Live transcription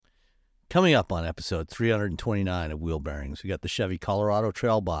Coming up on episode 329 of Wheel Bearings, we got the Chevy Colorado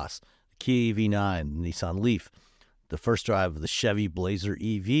Trail Boss, the Kia EV9, the Nissan Leaf, the first drive of the Chevy Blazer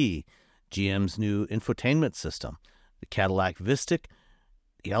EV, GM's new infotainment system, the Cadillac Vistic.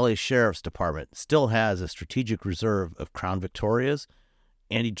 The LA Sheriff's Department still has a strategic reserve of Crown Victorias,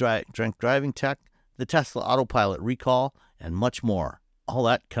 anti-drunk driving tech, the Tesla Autopilot recall, and much more. All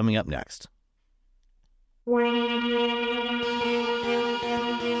that coming up next.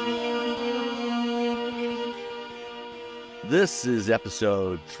 This is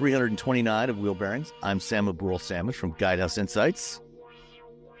episode 329 of Wheel Bearings. I'm Sam Aburel-Sandwich from Guidehouse Insights.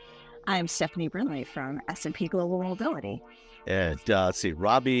 I'm Stephanie Brinley from S&P Global Mobility. And let's see,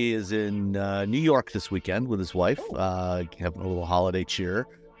 Robbie is in New York this weekend with his wife, having a little holiday cheer.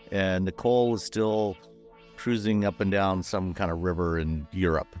 And Nicole is still cruising up and down some kind of river in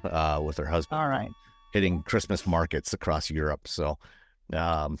Europe with her husband. All right. Hitting Christmas markets across Europe. So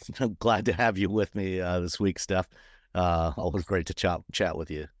I'm glad to have you with me this week, Steph. Always great to chat with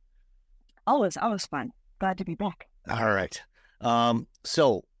you. Always fun. Glad to be back. All right.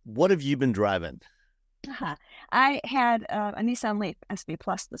 So what have you been driving? I had a Nissan Leaf SV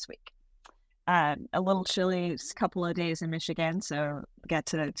Plus this week. A little chilly, a couple of days in Michigan, so got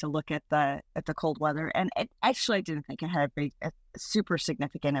to look at the cold weather, and I didn't think it had a super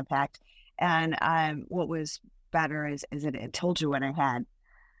significant impact. And what was better is it told you what I had.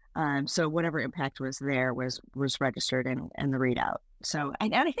 So whatever impact was there was registered in the readout. So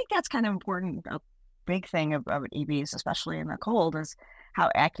and I think that's kind of important. A big thing of EVs, especially in the cold, is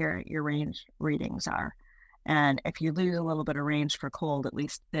how accurate your range readings are. And if you lose a little bit of range for cold, at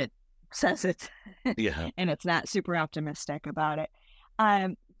least it says it. Yeah. And it's not super optimistic about it.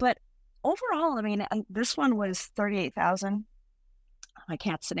 But overall, I mean, this one was 38,000. My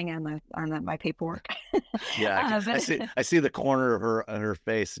cat's sitting on my paperwork. Yeah, I see the corner of her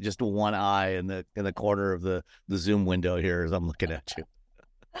face, just one eye in the corner of the Zoom window here as I'm looking at you.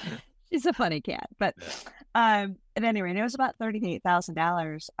 She's a funny cat, but at any rate, it was about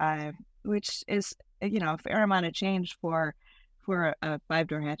 $38,000, which is a fair amount of change for a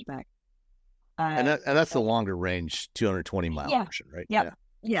 5-door hatchback. And that's the longer range 220 mile version, right? Yep. Yeah.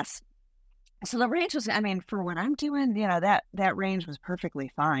 Yes. So the range was, I mean, for what I'm doing, that range was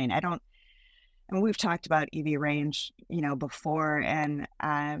perfectly fine. We've talked about EV range, before, and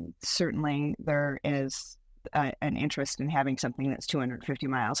certainly there is an interest in having something that's 250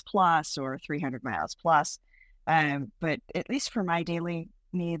 miles plus or 300 miles plus. But at least for my daily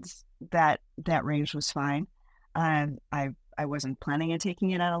needs, that range was fine. I wasn't planning on taking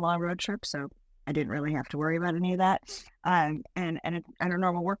it on a long road trip, so I didn't really have to worry about any of that. And on a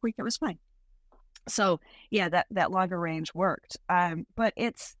normal work week, it was fine. So yeah, that longer range worked. But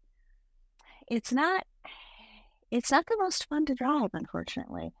it's not the most fun to drive,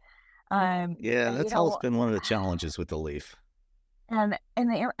 unfortunately. Yeah, that's always been one of the challenges with the Leaf. And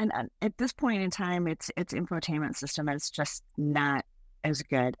at this point in time, its infotainment system is just not as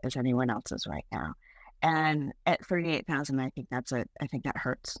good as anyone else's right now. And at 38,000, I think that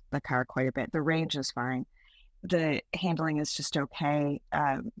hurts the car quite a bit. The range is fine. The handling is just okay.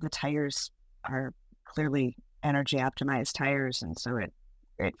 The tires are clearly energy optimized tires, and so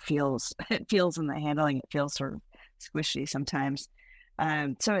it feels in the handling, it feels sort of squishy sometimes.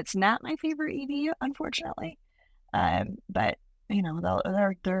 So it's not my favorite EV, unfortunately. But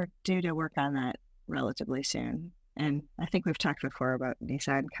they're due to work on that relatively soon. And I think we've talked before about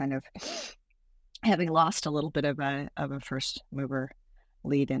Nissan kind of having lost a little bit of a first mover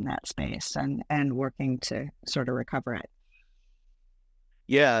lead in that space and working to sort of recover it.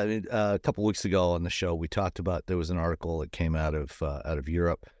 Yeah, a couple of weeks ago on the show, we talked about, there was an article that came out of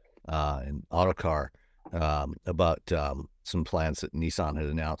Europe in Autocar about some plans that Nissan had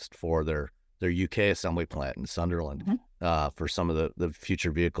announced for their UK assembly plant in Sunderland, for some of the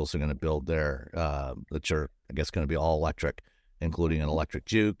future vehicles they're going to build there, that are, I guess, going to be all electric, including an electric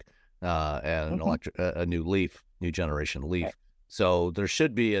Juke and a new Leaf, new generation Leaf. Okay. So there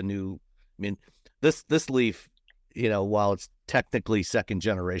should be this Leaf, while it's technically second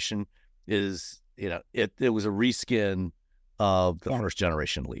generation, is it was a reskin of the first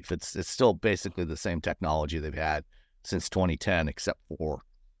generation Leaf. It's still basically the same technology they've had since 2010, except for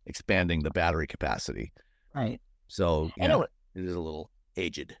expanding the battery capacity. Right. So it is a little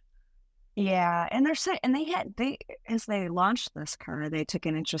aged. Yeah, and as they launched this car, they took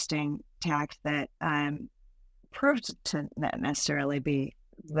an interesting tack that proved to not necessarily be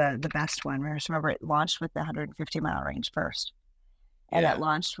the best one. Remember, it launched with the 150 mile range first, and it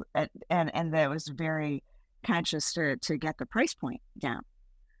launched and that was very conscious to get the price point down.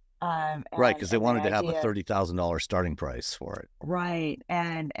 Right, and because they the wanted to have a idea, $30,000 starting price for it. right,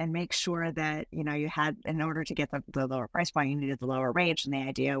 and make sure that you had, in order to get the lower price point, you needed the lower range, and the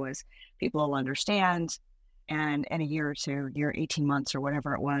idea was people will understand, and in a year or two, year 18 months or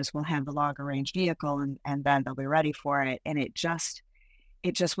whatever it was, we'll have the longer range vehicle, and then they'll be ready for it. And it just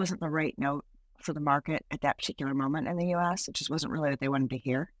wasn't the right note for the market at that particular moment in the US. It just wasn't really what they wanted to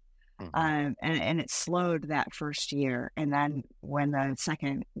hear. Hmm. And it slowed that first year. And then when the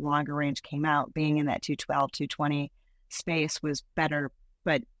second longer range came out, being in that 212, 220 space was better.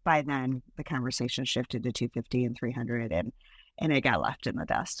 But by then, the conversation shifted to 250 and 300, and it got left in the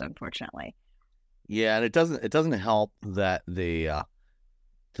dust, unfortunately. Yeah, and it doesn't help that the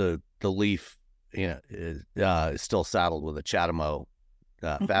Leaf, is still saddled with a CHAdeMO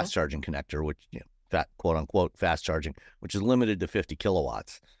Hmm. fast charging connector, which quote unquote fast charging, which is limited to 50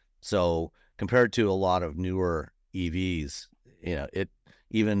 kilowatts. So compared to a lot of newer EVs, it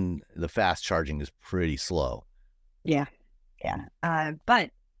even the fast charging is pretty slow. Yeah, yeah.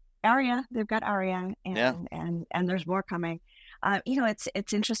 But Aria, they've got Aria, Yeah. and there's more coming.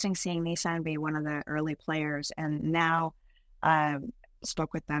 It's interesting seeing Nissan be one of the early players, and now um,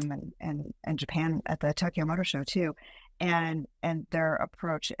 spoke with them and Japan at the Tokyo Motor Show too, and their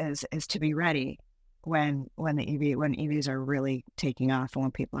approach is to be ready when EVs are really taking off and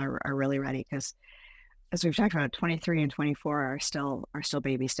when people are really ready, because as we've talked about, 23 and 24 are still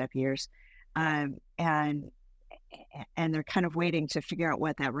baby step years, and they're kind of waiting to figure out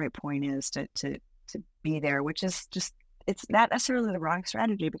what that right point is to be there, which is just, it's not necessarily the wrong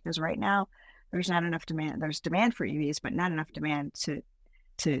strategy, because right now there's not enough demand. There's demand for EVs, but not enough demand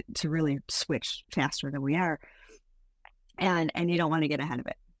to really switch faster than we are. And you don't want to get ahead of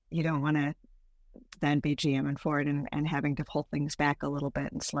it. You don't want to then be GM and Ford and having to pull things back a little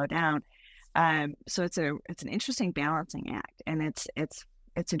bit and slow down. So it's an interesting balancing act, and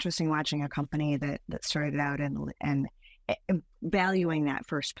it's interesting watching a company that started out and valuing that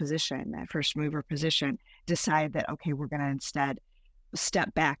first position, that first mover position, decide that, okay, we're going to instead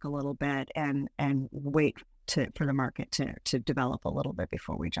step back a little bit and wait for the market to develop a little bit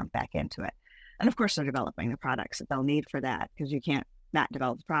before we jump back into it. And of course, they're developing the products that they'll need for that, because you can't not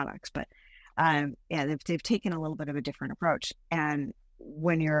develop the products. But yeah, they've taken a little bit of a different approach. And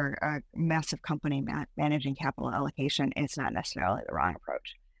when you're a massive company managing capital allocation, it's not necessarily the wrong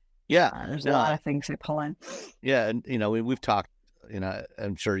approach. Yeah. There's a No, lot of things they pull in. yeah, and we've talked.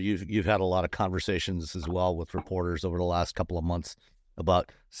 I'm sure you've had a lot of conversations as well with reporters over the last couple of months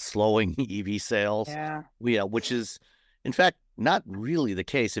about slowing EV sales. Yeah. Which is, in fact, not really the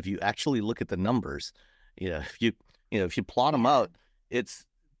case if you actually look at the numbers. If you plot them out, it's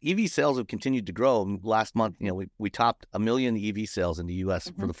EV sales have continued to grow. Last month, we topped 1 million EV sales in the U.S.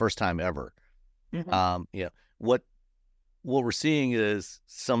 for the first time ever. Mm-hmm. What we're seeing is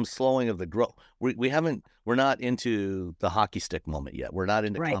some slowing of the growth. We're not into the hockey stick moment yet. We're not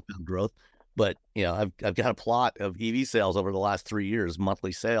into Right. compound growth, but I've got a plot of EV sales over the last 3 years,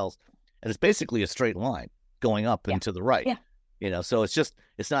 monthly sales, and it's basically a straight line going up Yeah. and to the right. Yeah. So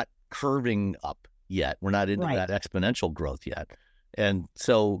it's not curving up yet. We're not into Right. that exponential growth yet. And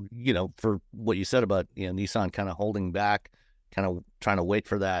so, for what you said about, Nissan kind of holding back, kind of trying to wait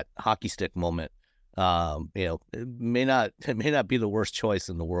for that hockey stick moment, it may not be the worst choice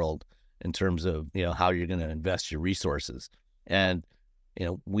in the world in terms of, how you're going to invest your resources. And,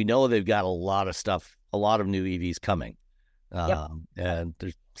 we know they've got a lot of stuff, a lot of new EVs coming. Yep. And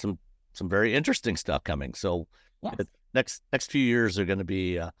there's some very interesting stuff coming. So Yes. the next few years are going to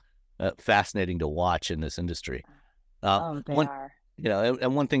be fascinating to watch in this industry. They One, are.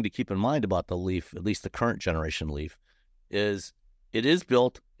 and one thing to keep in mind about the Leaf, at least the current generation Leaf, is it is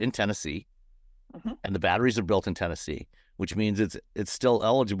built in Tennessee, Mm-hmm. and the batteries are built in Tennessee, which means it's still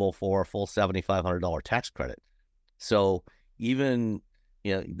eligible for a full $7,500 tax credit. So even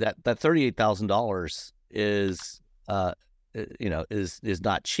that $38,000 is is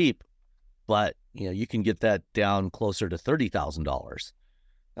not cheap, but you can get that down closer to $30,000.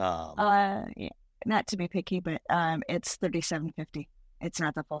 Yeah, not to be picky, but it's $3,750. It's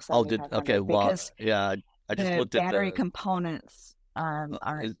not the full Okay, 7,500, well, because yeah, I just the looked at battery the. components are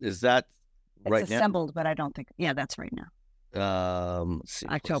Is that it's right now? assembled, but I don't think. Yeah, that's right now. Let's see.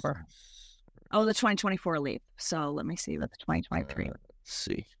 October. Oh, the 2024 Leaf. So let me see what the 2023. Let's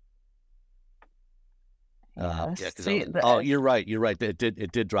see. Yeah, Yeah, see, you're right. You're right. It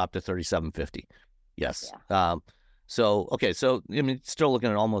did drop to $3,750. Yes. So okay. So I mean, still looking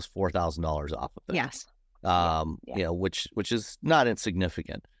at almost $4,000 off of it. Yes. Which is not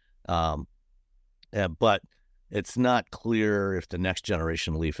insignificant. But it's not clear if the next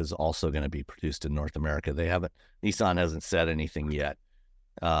generation Leaf is also going to be produced in North America. Nissan hasn't said anything yet.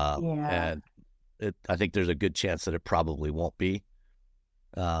 Yeah. And I think there's a good chance that it probably won't be.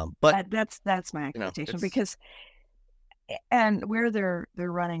 But That's my expectation because, and where they're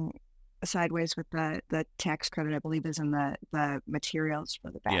running sideways with the tax credit, I believe, is in the materials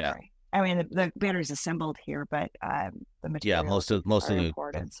for the battery. Yeah. I mean, the battery's assembled here, but the materials most of the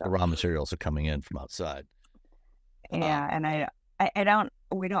imported, so. raw materials are coming in from outside. Yeah, and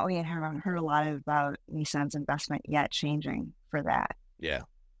we haven't heard a lot about Nissan's investment yet changing for that. Yeah.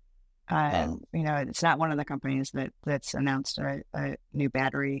 It's not one of the companies that's announced a new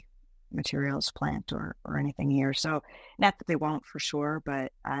battery materials plant or anything here. So not that they won't for sure,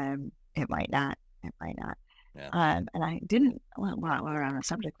 but it might not. It might not. Yeah. And I didn't. Well, we're on the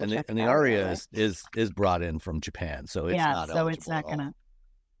subject. And the Ariya is brought in from Japan, so it's not. So it's not gonna.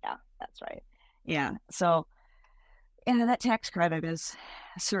 Yeah, that's right. Yeah. So, that tax credit is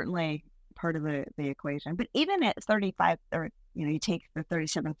certainly part of the equation. But even at 35, or you take the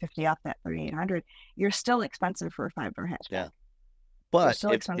 3,750 off that 3,800, you're still expensive for a 5-door hatchback. Yeah. But you're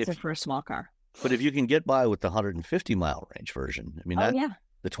still expensive for a small car. But if you can get by with the 150-mile range version, I mean,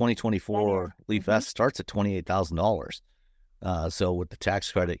 the 2024 Leaf S starts at $28,000. So with the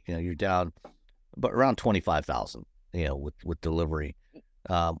tax credit, you're down, but around $25,000, with delivery,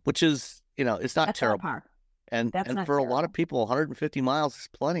 which is, it's not terrible. Par. And for a lot of people, 150 miles is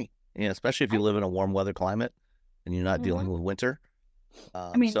plenty, especially if you live in a warm weather climate and you're not dealing with winter.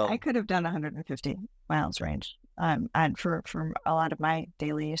 I could have done 150 miles range, and for a lot of my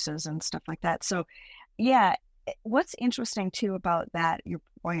daily uses and stuff like that. So, yeah, what's interesting too about that, your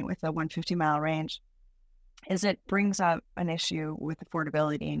point with the 150-mile range, is it brings up an issue with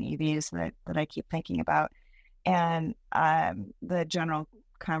affordability in EVs that I keep thinking about, and the general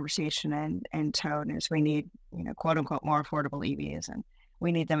conversation and tone is we need, quote unquote, more affordable EVs, and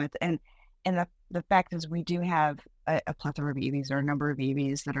we need them and the fact is we do have a plethora of EVs, or a number of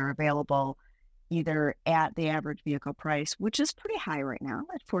EVs that are available either at the average vehicle price, which is pretty high right now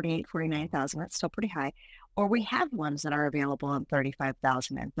at $48,000, $49,000. That's still pretty high. Or we have ones that are available at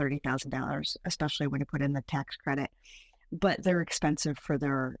 $35,000 and $30,000, especially when you put in the tax credit, but they're expensive for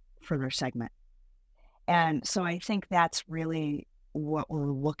their segment. And so I think that's really what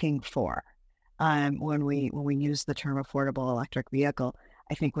we're looking for when we use the term affordable electric vehicle.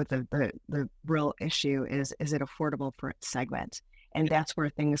 I think what the real issue is it affordable for its segment? And that's where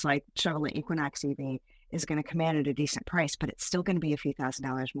things like Chevrolet Equinox EV is going to command at a decent price, but it's still going to be a few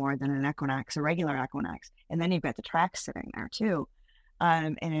 $1,000s more than an Equinox, a regular Equinox. And then you've got the Trax sitting there too.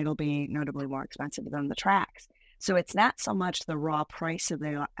 And it'll be notably more expensive than the Trax. So it's not so much the raw price of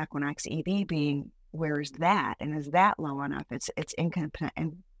the Equinox EV being, where's that? And is that low enough? It's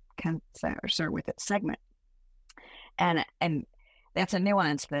inconsistent with its segment. And that's a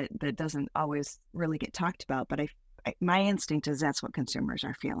nuance that doesn't always really get talked about, but my instinct is that's what consumers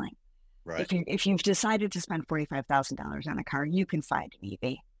are feeling. Right. If you've decided to spend $45,000 on a car, you can find an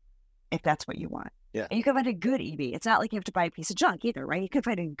EV if that's what you want. Yeah. And you can find a good EV. It's not like you have to buy a piece of junk either, right? You could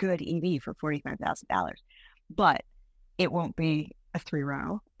find a good EV for $45,000, but it won't be a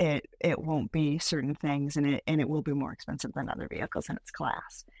 3-row. It won't be certain things, and it will be more expensive than other vehicles in its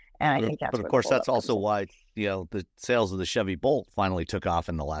class. And I think that's. But of course, that's also why the sales of the Chevy Bolt finally took off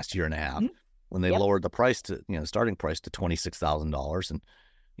in the last year and a half, when they lowered the price to starting price to $26,000, and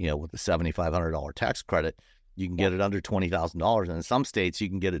with the $7,500 tax credit, you can get it under $20,000, and in some states you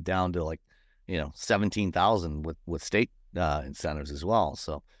can get it down to like $17,000 with state incentives as well.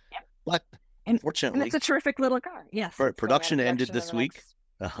 So, but unfortunately, it's a terrific little car. Yes, production ended this week.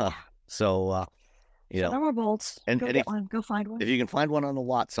 So. So there were Bolts. Go find one. If you can find one on the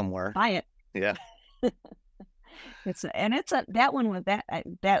lot somewhere, buy it. Yeah. That one with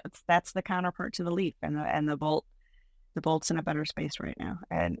that's the counterpart to the Leaf, and the Bolt. The Bolt's in a better space right now,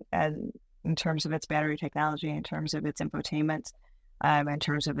 and in terms of its battery technology, in terms of its infotainment, in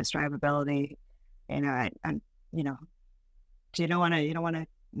terms of its drivability, you don't want to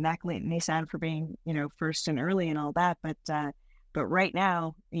knock Nissan for being first and early and all that, but right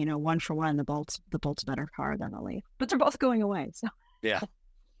now, one for one, the Bolt's a better car than the Leaf. But they're both going away. So yeah.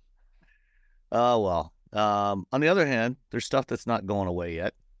 Oh well. On the other hand, there's stuff that's not going away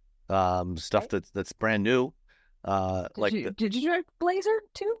yet. Stuff that's brand new. Did you drive Blazer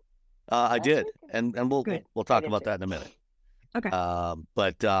too? I did, and we'll talk about that in a minute. Okay.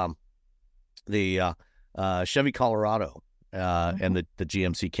 But the Chevy Colorado and the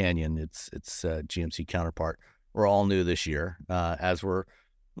GMC Canyon, its GMC counterpart, were all new this year, as were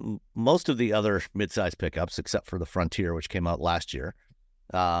most of the other midsize pickups, except for the Frontier, which came out last year.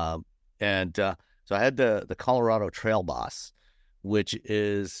 So I had the Colorado Trail Boss, which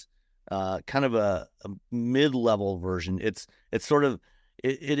is kind of a mid-level version. It's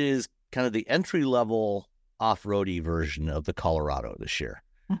it is kind of the entry level off-roady version of the Colorado this year.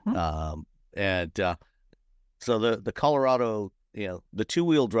 And so the Colorado, the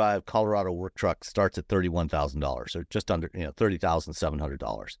 2-wheel drive Colorado work truck starts at $31,000, or just under,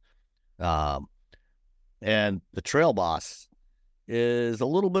 $30,700. And the Trail Boss is a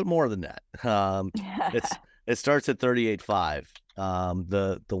little bit more than that. It starts at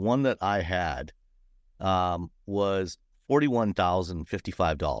 $38,500. The one that I had was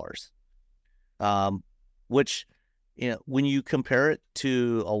 $41,055. Which, when you compare it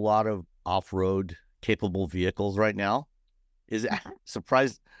to a lot of off-road capable vehicles right now, is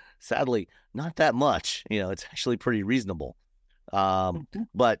sadly not that much. It's actually pretty reasonable.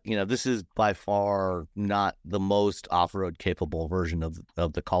 But this is by far not the most off-road capable version of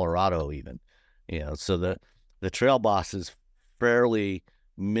the Colorado even. So the Trail Boss is fairly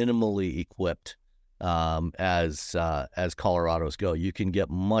minimally equipped as Colorados go. You can get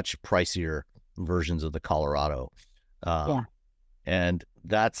much pricier versions of the Colorado. And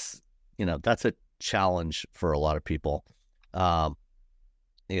that's a challenge for a lot of people. So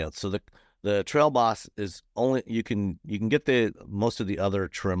the Trail Boss is only, you can get most of the other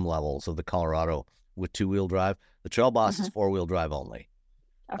trim levels of the Colorado with 2-wheel drive. The Trail Boss is 4-wheel drive only.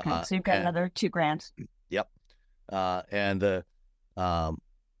 Okay, so you've got another $2,000. Yep. And the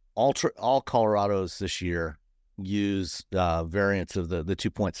all Colorados this year use variants of the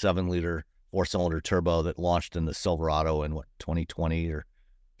 2.7 liter 4-cylinder turbo that launched in the Silverado in 2020 or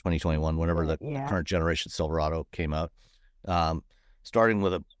 2021, whenever the current generation Silverado came out. Starting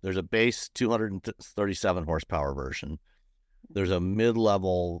with there's a base 237 horsepower version. There's a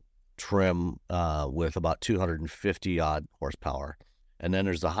mid-level trim with about 250 odd horsepower. And then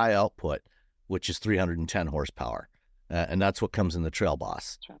there's the high output, which is 310 horsepower. And that's what comes in the Trail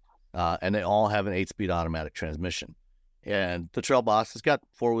Boss. And they all have an 8-speed automatic transmission. And the Trail Boss has got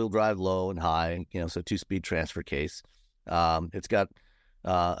 4-wheel drive low and high, so 2-speed transfer case. It's got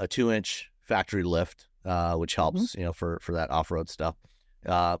a 2-inch factory lift, which helps, for that off-road stuff.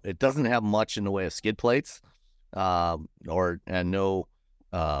 It doesn't have much in the way of skid plates, and no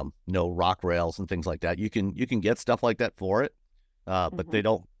rock rails and things like that. You can get stuff like that for it, but they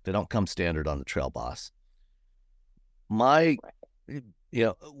don't come standard on the Trail Boss. What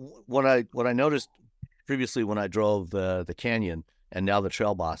I noticed previously when I drove the Canyon and now the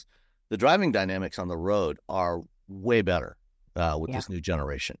Trail Boss, the driving dynamics on the road are way better with this new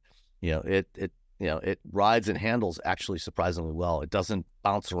generation. It rides and handles actually surprisingly well. It doesn't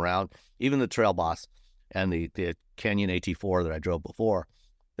bounce around. Even the Trail Boss and the Canyon AT4 that I drove before,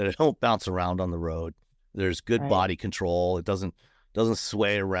 that it don't bounce around on the road. There's good body control. It doesn't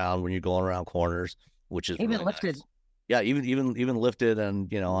sway around when you're going around corners, which is even really lifted. Nice. Yeah, even lifted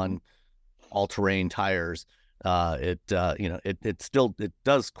and on all-terrain tires, it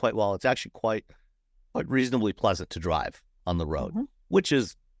does quite well. It's actually quite reasonably pleasant to drive on the road, which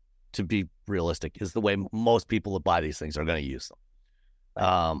is, to be realistic, is the way most people that buy these things are going to use them.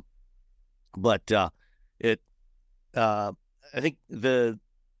 I think the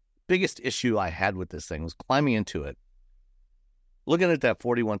biggest issue I had with this thing was climbing into it, looking at that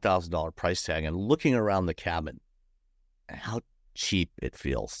 $41,000 price tag and looking around the cabin and how cheap it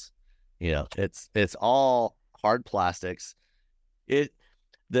feels. It's all hard plastics.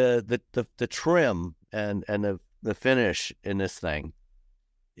 The trim and the finish in this thing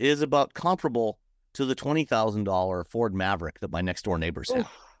is about comparable to the $20,000 Ford Maverick that my next door neighbors have.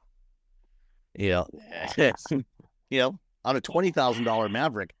 On a $20,000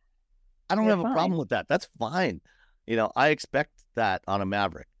 Maverick, I don't have a problem with that. That's fine. I expect that on a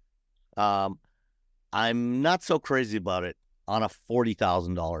Maverick. I'm not so crazy about it on a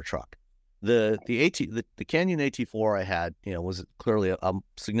 $40,000 truck. The Canyon AT4 I had, was clearly a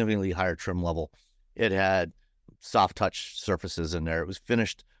significantly higher trim level. It had soft touch surfaces in there. It was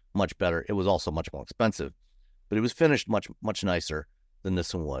finished much better. It was also much more expensive, but it was finished much, much nicer than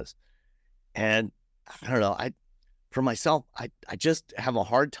this one was. And I don't know, for myself, I just have a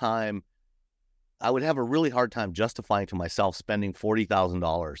hard time. I would have a really hard time justifying to myself spending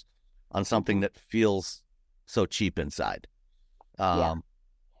 $40,000 on something that feels so cheap inside. But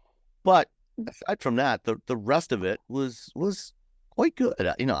aside from that, the rest of it was quite good.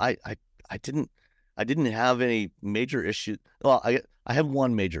 I didn't have any major issue. Well, I have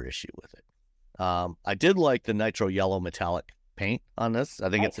one major issue with it. I did like the nitro yellow metallic paint on this. I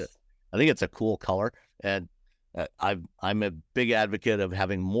think it's a cool color, and I'm a big advocate of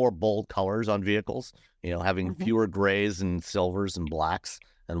having more bold colors on vehicles. Having fewer grays and silvers and blacks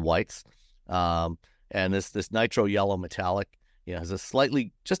and whites. And this nitro yellow metallic, has a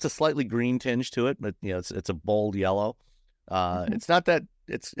slightly green tinge to it, but it's a bold yellow. It's not that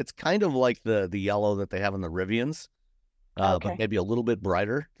it's kind of like the yellow that they have in the Rivians, but maybe a little bit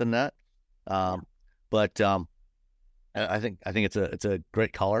brighter than that. But I think it's a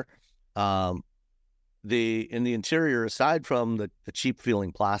great color. In the interior, aside from the cheap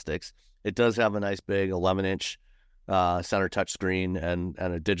feeling plastics, it does have a nice big 11-inch center touch screen and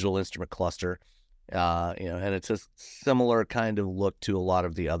a digital instrument cluster. And it's a similar kind of look to a lot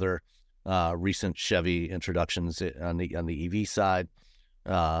of the other recent Chevy introductions on the EV side.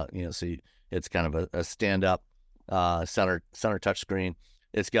 So it's kind of a stand-up center touchscreen.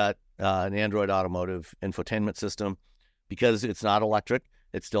 It's got an Android Automotive infotainment system. Because it's not electric,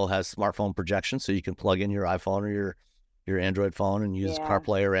 it still has smartphone projection, so you can plug in your iPhone or your Android phone and use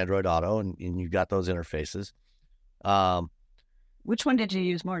CarPlay or Android Auto, and you've got those interfaces. Which one did you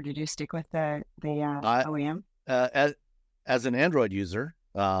use more? Did you stick with the OEM? As an Android user,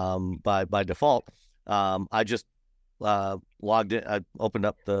 by default, I just logged in. I opened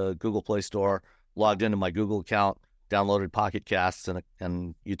up the Google Play Store, logged into my Google account, downloaded Pocket Casts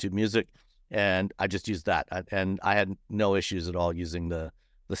and YouTube Music, and I just used that. And I had no issues at all using the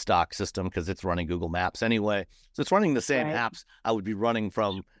stock system because it's running Google Maps anyway. So it's running the same apps I would be running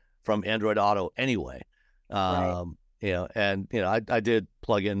from Android Auto anyway. I did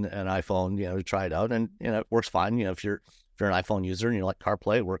plug in an iPhone, to try it out, and it works fine. If you're an iPhone user and you like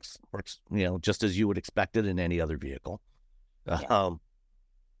CarPlay, it works, just as you would expect it in any other vehicle.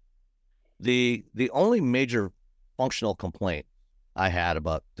 The only major functional complaint I had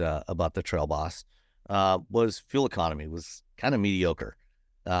about the Trail Boss was fuel economy. It was kind of mediocre.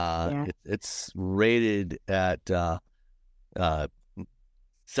 It's rated at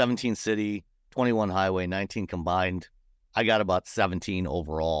 17 city, 21 highway, 19 combined. I got about 17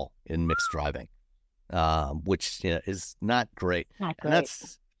 overall in mixed driving, which is not great. Not great. And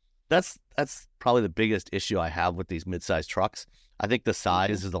that's probably the biggest issue I have with these mid-size trucks. I think the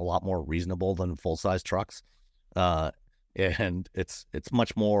size is a lot more reasonable than full-size trucks, and it's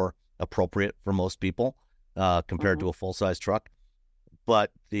much more appropriate for most people compared to a full-size truck.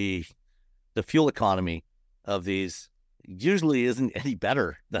 But the fuel economy of these usually isn't any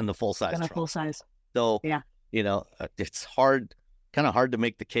better than the full-size truck. Full size. So it's kind of hard to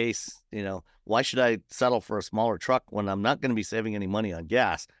make the case. Why should I settle for a smaller truck when I'm not going to be saving any money on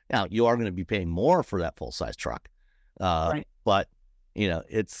gas? Now you are going to be paying more for that full-size truck, but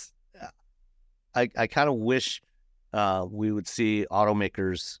it's I kind of wish we would see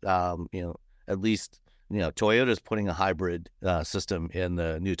automakers, at least Toyota's putting a hybrid system in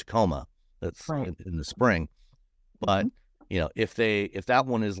the new Tacoma that's in the spring. But if that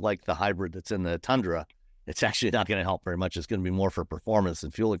one is like the hybrid that's in the Tundra, it's actually not going to help very much. It's going to be more for performance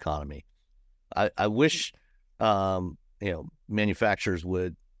and fuel economy. I wish manufacturers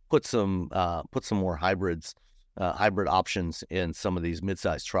would put some more hybrid options in some of these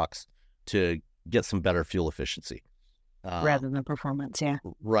mid-sized trucks to get some better fuel efficiency rather than performance.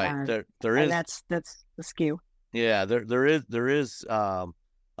 Right. There is. That's the skew. Yeah. There is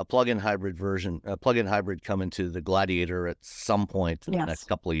a plug-in hybrid version, a plug-in hybrid coming to the Gladiator at some point in the next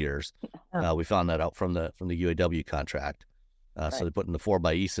couple of years. We found that out from the UAW contract. So they're putting the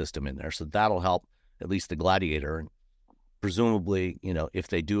 4xe system in there. So that'll help at least the Gladiator. And presumably, if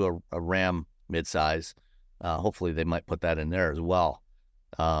they do a Ram midsize, hopefully they might put that in there as well.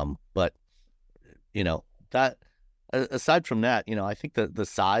 But that aside from that, I think that the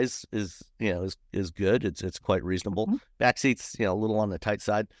size is good. It's quite reasonable. Back seats, a little on the tight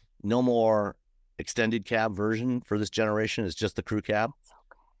side. No more extended cab version for this generation. It's just the crew cab.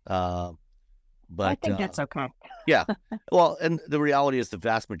 But I think that's okay. Yeah. Well, and the reality is the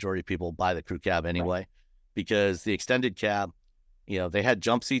vast majority of people buy the crew cab anyway, because the extended cab, they had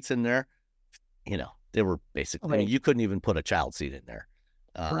jump seats in there. They were basically, you couldn't even put a child seat in there.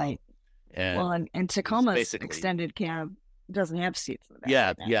 And Tacoma's extended cab doesn't have seats in the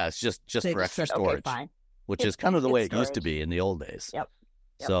back. Yeah, it's just for extra storage, which is kind of the way it used to be in the old days. Yep.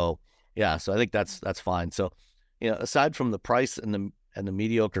 So I think that's fine. So, aside from the price and the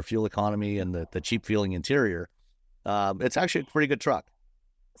mediocre fuel economy and the cheap feeling interior, it's actually a pretty good truck.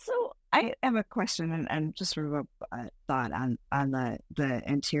 So I have a question and just sort of a thought on the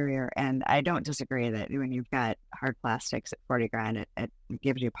interior, and I don't disagree that when you've got hard plastics at $40,000, it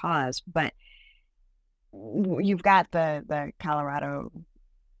gives you pause. But you've got the Colorado.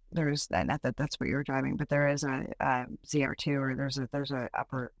 There's not that that's what you're driving, but there is a ZR2, or there's a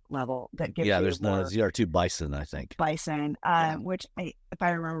upper level that gives you there's the ZR2 Bison, I think. Bison, which if I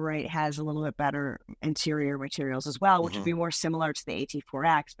remember right, has a little bit better interior materials as well, which would be more similar to the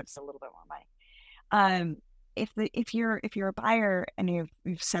AT4X, but it's a little bit more money. If you're a buyer and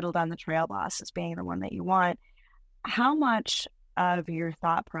you've settled on the Trail Boss as being the one that you want, how much of your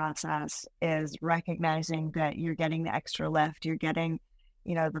thought process is recognizing that you're getting the extra lift, you're getting,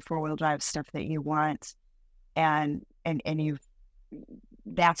 the four-wheel drive stuff that you want, and you've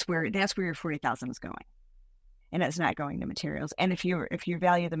that's where your 40,000 is going. And it's not going to materials. And if you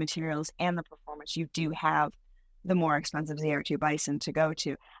value the materials and the performance, you do have the more expensive ZR2 Bison to go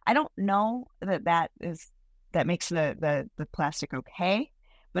to. I don't know that makes the plastic okay,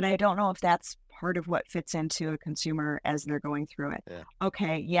 but I don't know if that's part of what fits into a consumer as they're going through it. Yeah.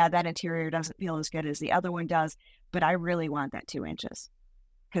 Okay, yeah, that interior doesn't feel as good as the other one does, but I really want that 2 inches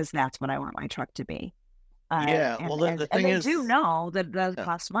because that's what I want my truck to be. Well, the thing is, they do know that that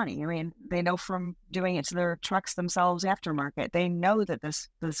costs money. I mean, they know from doing it to their trucks themselves aftermarket. They know that this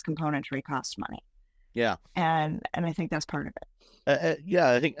componentry costs money. Yeah, and I think that's part of it.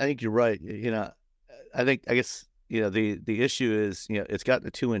 I think you're right. I guess the issue is it's got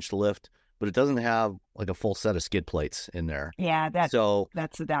the 2-inch lift, but it doesn't have like a full set of skid plates in there. Yeah, that's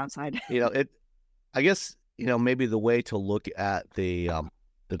the downside. I guess maybe the way to look at the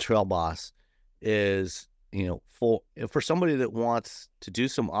Trail Boss is for somebody that wants to do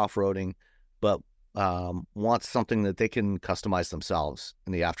some off-roading, but wants something that they can customize themselves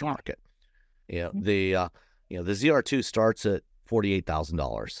in the aftermarket. Yeah. The ZR2 starts at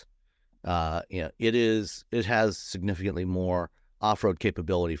 $48,000. It has significantly more off-road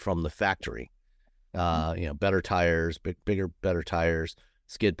capability from the factory. Better tires, better tires,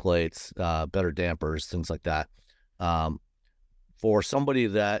 skid plates, better dampers, things like that. For somebody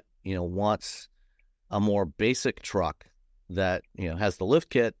that wants a more basic truck that has the lift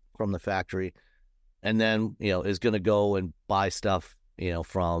kit from the factory, and then is going to go and buy stuff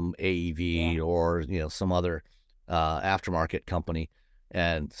from AEV or some other aftermarket company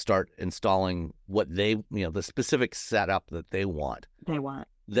and start installing what they the specific setup that they want.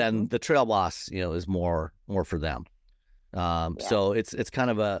 Then the Trail Boss is more for them. So it's kind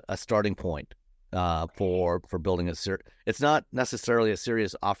of a starting point for building it's not necessarily a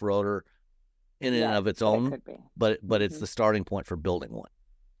serious off-roader in and of its own, but it's the starting point for building one.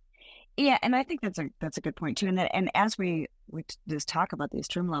 Yeah, and I think that's a good point too. And as we just talk about these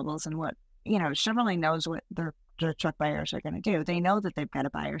trim levels and what Chevrolet knows what their truck buyers are going to do. They know that they've got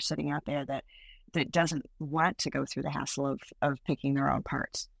a buyer sitting out there that doesn't want to go through the hassle of picking their own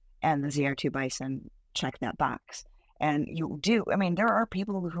parts. And the ZR2 Bison check that box. And there are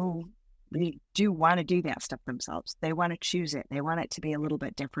people who do want to do that stuff themselves. They want to choose it. They want it to be a little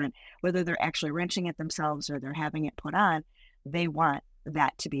bit different. Whether they're actually wrenching it themselves or they're having it put on, they want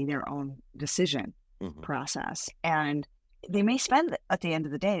that to be their own decision process. And they may spend, at the end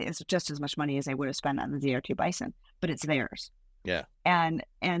of the day, it's just as much money as they would have spent on the ZR2 Bison, but it's theirs. Yeah. And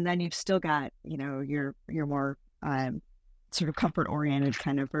then you've still got, your more sort of comfort oriented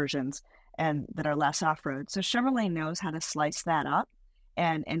kind of versions and that are less off-road. So Chevrolet knows how to slice that up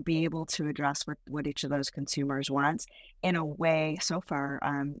and be able to address what each of those consumers wants in a way. So far,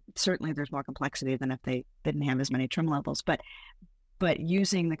 certainly there's more complexity than if they didn't have as many trim levels, but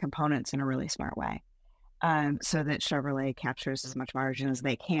using the components in a really smart way, so that Chevrolet captures as much margin as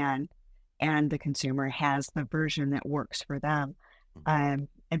they can, and the consumer has the version that works for them. And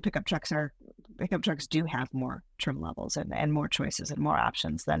pickup trucks do have more trim levels and more choices and more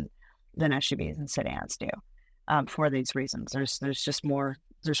options than SUVs and sedans do. For these reasons, there's just more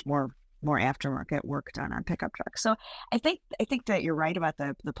aftermarket work done on pickup trucks. So I think that you're right about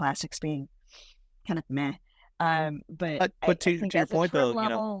the plastics being kind of meh. But to your point though,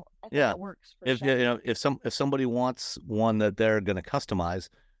 level, it works. If somebody wants one that they're going to customize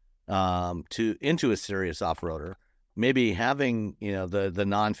into a serious off-roader, maybe having the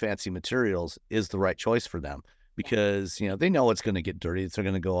non-fancy materials is the right choice for them, because they know it's going to get dirty. They're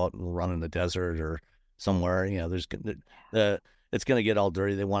going to go out and run in the desert or somewhere. It's going to get all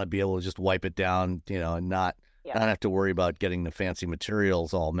dirty. They want to be able to just wipe it down, and not have to worry about getting the fancy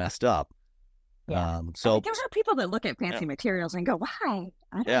materials all messed up. Yeah. So there are people that look at fancy materials and go, "Why?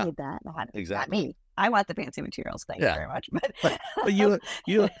 I don't need that." Exactly. Not me. I want the fancy materials. Thank you very much. But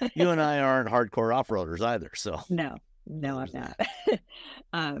you and I aren't hardcore off-roaders either. So no, I'm not.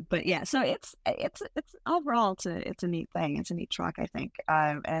 But yeah, so it's overall it's a neat thing. It's a neat truck, I think.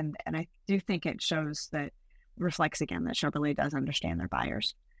 And I do think it reflects again that Chevrolet does understand their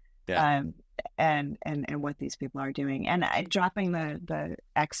buyers. Yeah. And what these people are doing, and dropping the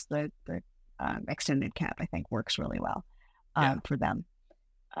extended cab, I think works really well for them.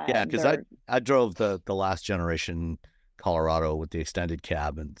 Because I drove the last generation Colorado with the extended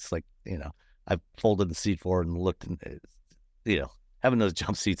cab, and it's like I folded the seat forward and looked, and having those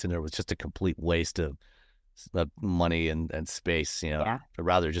jump seats in there was just a complete waste of money and space. I'd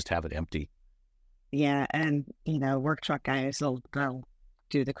rather just have it empty. Yeah, and work truck guys, they'll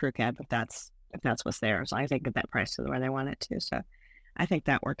do the crew cab if that's what's there. So I think get that price to where they want it to. So I think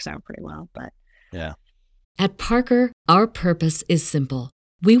that works out pretty well. But Yeah. At Parker, our purpose is simple.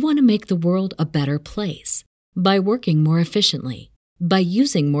 We want to make the world a better place by working more efficiently, by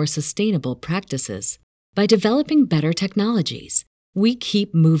using more sustainable practices, by developing better technologies. We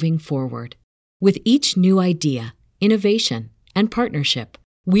keep moving forward. With each new idea, innovation, and partnership,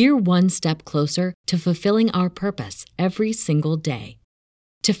 we're one step closer to fulfilling our purpose every single day.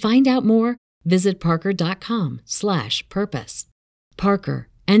 To find out more, visit parker.com/purpose. Parker,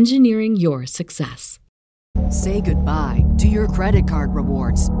 engineering your success. Say goodbye to your credit card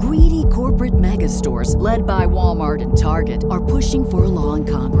rewards. Greedy corporate mega stores, led by Walmart and Target, are pushing for a law in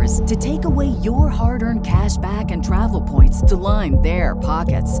Congress to take away your hard-earned cash back and travel points to line their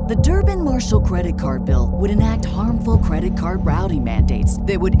pockets. The Durbin-Marshall credit card bill would enact harmful credit card routing mandates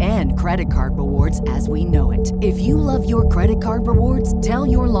that would end credit card rewards as we know it. If you love your credit card rewards, tell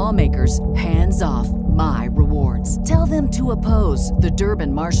your lawmakers, hands off my rewards. Tell them to oppose the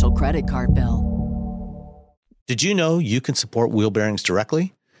Durbin-Marshall credit card bill. Did you know you can support Wheel Bearings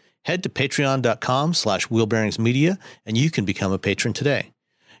directly? Head to patreon.com/wheelbearingsmedia and you can become a patron today.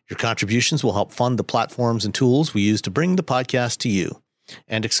 Your contributions will help fund the platforms and tools we use to bring the podcast to you.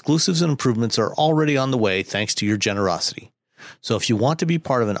 And exclusives and improvements are already on the way thanks to your generosity. So if you want to be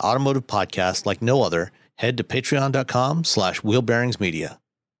part of an automotive podcast like no other, head to patreon.com/wheelbearingsmedia.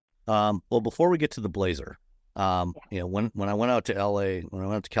 Well, before we get to the Blazer, when I went out to LA, when I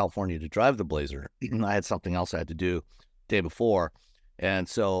went out to California to drive the Blazer, I had something else I had to do the day before. And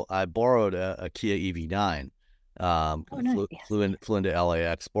so I borrowed a Kia EV9, nice. flew into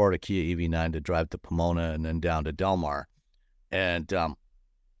LAX, borrowed a Kia EV9 to drive to Pomona and then down to Del Mar. And this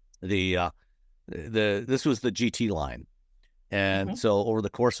was the GT line. And so over the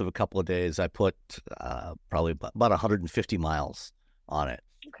course of a couple of days, I put probably about 150 miles on it.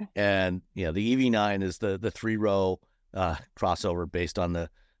 Okay. And the EV9 is the 3-row crossover based on the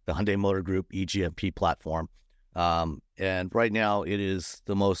Hyundai Motor Group eGMP platform. And right now it is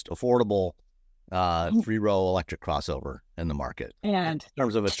the most affordable 3-row electric crossover in the market. And in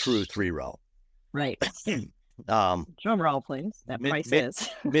terms of a true 3-row. Right. Drum roll, please. That price is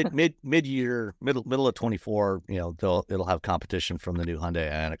middle of 24. It'll have competition from the new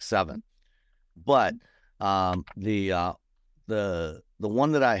Hyundai Ioniq 7. But the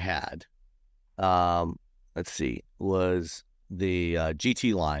one that I had, was the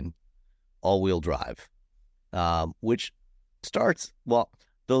GT line all-wheel drive, which starts,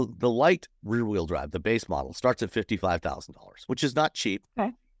 the light rear-wheel drive, the base model, starts at $55,000, which is not cheap.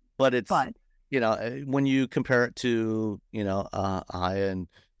 Okay. But it's, when you compare it to, a high-end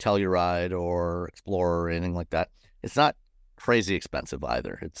Telluride or Explorer or anything like that, it's not crazy expensive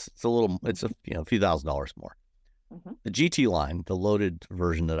either. It's a few $1,000s more. The GT line, the loaded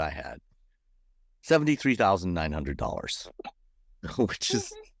version that I had, $73,900, which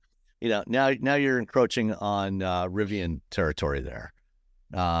is, now you're encroaching on Rivian territory there,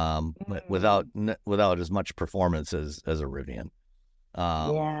 without as much performance as a Rivian.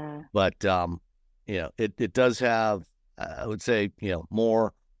 But it does have, I would say,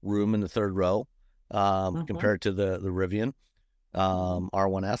 more room in the third row compared to the Rivian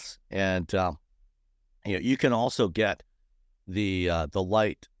R1S, and you can also get the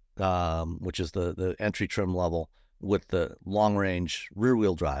light, which is the entry trim level with the long range rear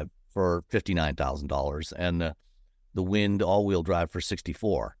wheel drive for $59,000 and the wind all wheel drive for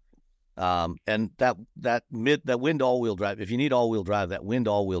 $64,000. And that wind all wheel drive, if you need all wheel drive, that wind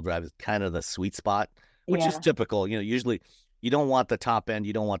all wheel drive is kind of the sweet spot, which is typical. Usually you don't want the top end,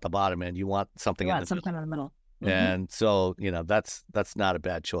 you don't want the bottom end, you want something in the middle. And so that's not a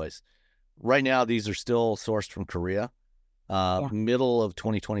bad choice. Right now, these are still sourced from Korea. Middle of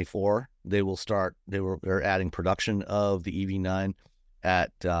 2024, they're adding production of the EV9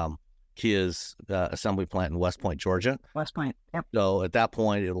 at Kia's assembly plant in West Point, Georgia. West Point, yep. So at that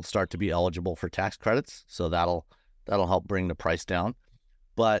point, it'll start to be eligible for tax credits. So that'll help bring the price down.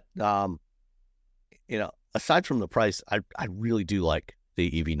 But aside from the price, I really do like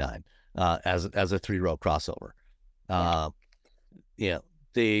the EV9 as a 3-row crossover.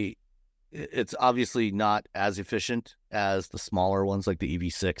 It's obviously not as efficient as the smaller ones like the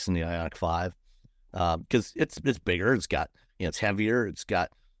EV6 and the Ioniq 5, because it's bigger. It's got it's heavier. It's got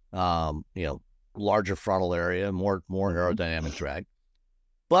larger frontal area, more aerodynamic drag.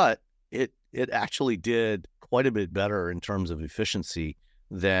 But it actually did quite a bit better in terms of efficiency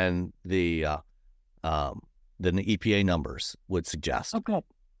than the EPA numbers would suggest. Okay.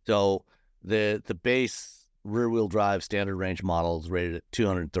 So the base rear-wheel drive standard range model is rated at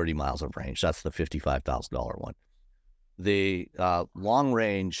 230 miles of range. That's the $55,000 one. The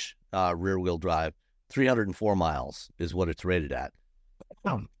long-range rear-wheel drive, 304 miles is what it's rated at.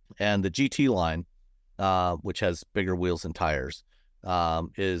 And the GT line, which has bigger wheels and tires,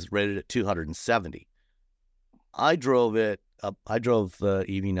 is rated at 270. I drove the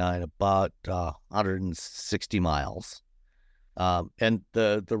EV9 about 160 miles. And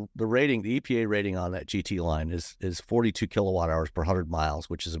the rating, the EPA rating on that GT line is 42 kilowatt hours per 100 miles,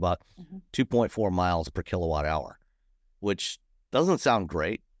 which is about 2.4 miles per kilowatt hour, which doesn't sound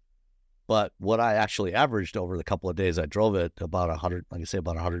great. But what I actually averaged over the couple of days I drove it, about 150,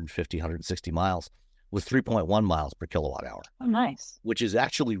 160 miles, was 3.1 miles per kilowatt hour. Oh, nice. Which is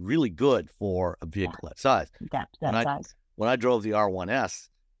actually really good for a vehicle that size. That size. When I drove the R1S,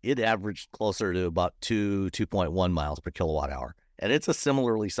 it averaged closer to about 2.1 miles per kilowatt hour. And it's a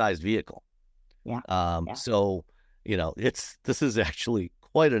similarly sized vehicle. Yeah. So, this is actually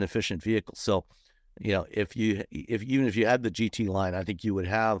quite an efficient vehicle. So, even if you had the GT line, I think you would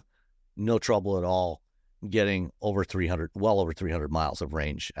have no trouble at all getting well over 300 miles of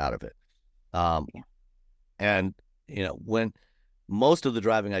range out of it. And, when most of the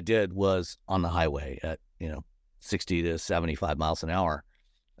driving I did was on the highway at, 60 to 75 miles an hour.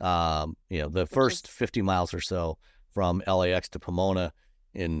 The first 50 miles or so from LAX to Pomona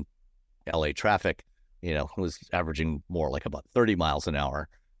in LA traffic, was averaging more like about 30 miles an hour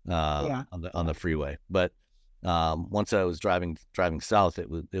on the freeway. But once I was driving south, it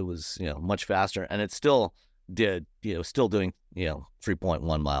was much faster, and it still doing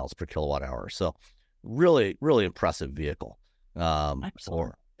 3.1 miles per kilowatt hour. So really, really impressive vehicle.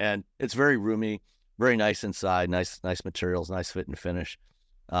 And it's very roomy, very nice inside, nice materials, nice fit and finish.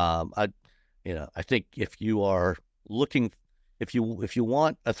 I think if you are looking, if you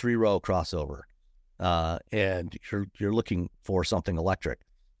want a 3-row crossover, and you're looking for something electric,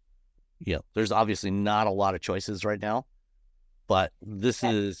 there's obviously not a lot of choices right now, but this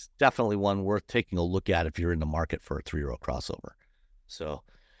is definitely one worth taking a look at if you're in the market for a 3-row crossover. So,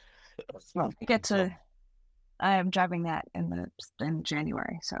 I am driving that in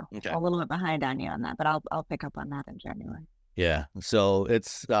January, so a little bit behind on you on that, but I'll pick up on that in January. Yeah, so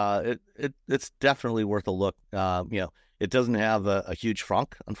it's definitely worth a look. It doesn't have a huge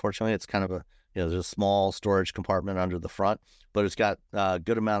frunk, unfortunately. It's kind of there's a small storage compartment under the front, but it's got a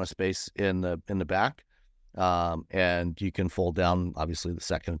good amount of space in the back, and you can fold down obviously the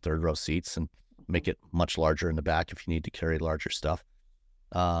second and third row seats and make it much larger in the back if you need to carry larger stuff.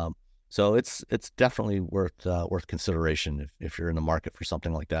 So it's definitely worth consideration if you're in the market for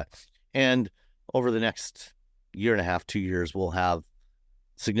something like that. And over the next year and a half, 2 years, we'll have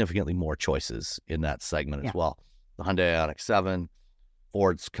significantly more choices in that segment as well. The Hyundai Ioniq 7,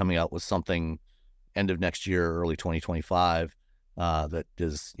 Ford's coming out with something end of next year, early 2025, that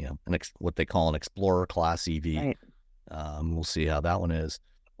is what they call an Explorer class EV. Right. We'll see how that one is.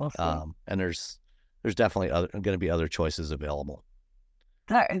 We'll see. And there's definitely going to be other choices available.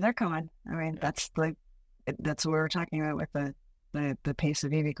 They're coming. I mean, that's what we were talking about with the pace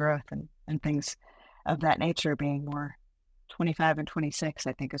of EV growth and things of that nature being more 25 and 26,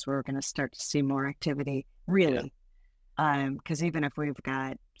 I think is where we're going to start to see more activity, really. Because even if we've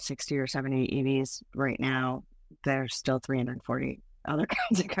got 60 or 70 EVs right now, there's still 340 other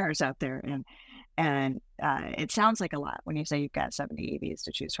kinds of cars out there. And it sounds like a lot when you say you've got 70 EVs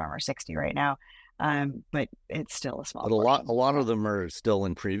to choose from, or 60 right now. But it's still a small portion. A lot of them are still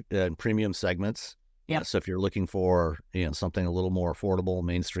in premium segments. Yeah. So if you're looking for something a little more affordable,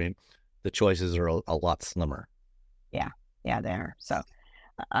 mainstream, the choices are a lot slimmer. Yeah, they are. So,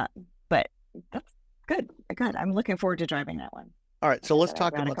 but that's good. I'm looking forward to driving that one. All right, so let's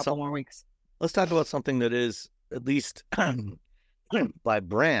talk about a couple more weeks. Let's talk about something that is, at least by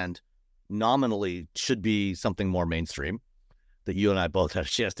brand, nominally should be something more mainstream that you and I both had a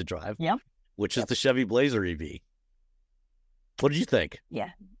chance to drive. Yeah. Which is the Chevy Blazer EV. What did you think? Yeah.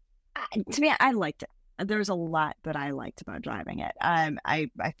 To me, I liked it. There's a lot that I liked about driving it. I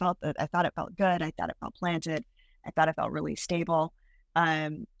thought it felt good. I thought it felt planted. I thought it felt really stable.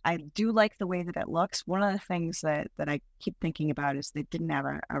 I do like the way that it looks. One of the things that I keep thinking about is they didn't have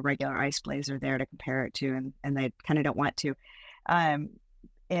a regular ICE Blazer there to compare it to, and they kind of don't want to.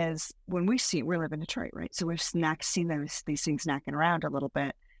 Is when we live in Detroit, right? So we've seen these things knocking around a little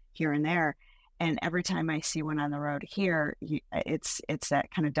bit here and there. And every time I see one on the road here, it's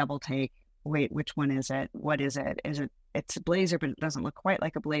that kind of double take. Wait, which one is it? What is it? It's a Blazer, but it doesn't look quite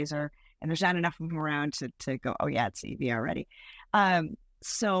like a Blazer. And there's not enough of them around to go, oh yeah, it's EV already.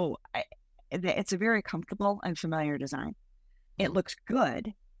 So it's a very comfortable and familiar design. It looks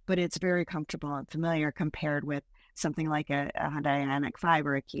good, but it's very comfortable and familiar compared with something like a Hyundai Ioniq 5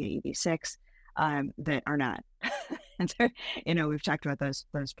 or a Kia EV6 that are not. And we've talked about those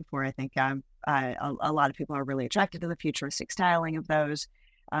before. I think a lot of people are really attracted to the futuristic styling of those.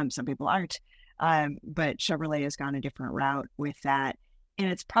 Some people aren't, but Chevrolet has gone a different route with that, and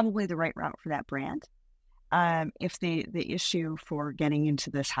it's probably the right route for that brand. If the issue for getting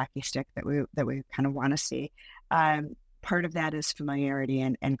into this hockey stick that we kind of want to see, part of that is familiarity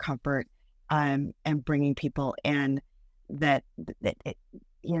and comfort, and bringing people in that it,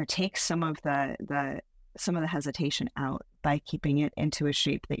 takes some of the hesitation out by keeping it into a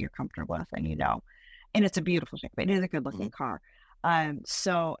shape that you're comfortable with, and it's a beautiful shape. It is a good looking car.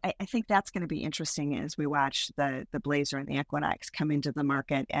 So I think that's going to be interesting as we watch the Blazer and the Equinox come into the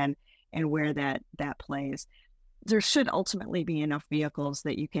market and where that plays. There should ultimately be enough vehicles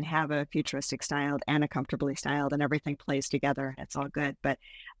that you can have a futuristic styled and a comfortably styled, and everything plays together. It's all good. But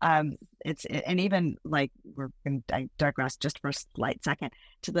and even like I digress just for a slight second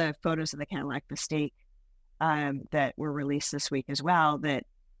to the photos of the Cadillac Mistake that were released this week as well. That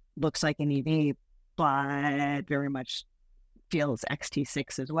looks like an EV, but very much feels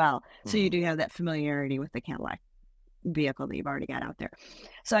XT6 as well. So you do have that familiarity with the Cadillac vehicle that you've already got out there.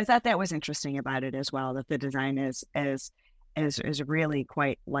 So I thought that was interesting about it as well, that the design is really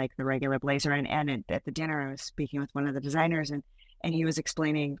quite like the regular Blazer. And at the dinner, I was speaking with one of the designers, and he was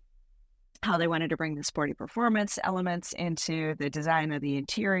explaining how they wanted to bring the sporty performance elements into the design of the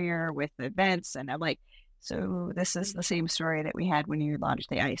interior with the vents. And I'm like, so this is the same story that we had when you launched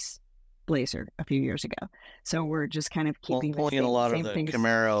the ICE Blazer a few years ago. So we're just kind of keeping pulling in a lot of the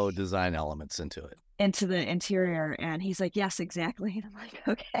Camaro design elements into the interior. And he's like, yes, exactly. And I'm like,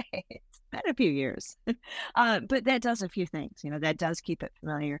 okay, it's been a few years. But that does a few things, that does keep it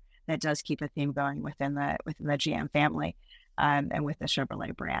familiar. That does keep a theme going within the GM family, and with the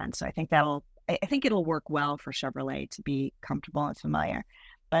Chevrolet brand. So I think it'll work well for Chevrolet to be comfortable and familiar.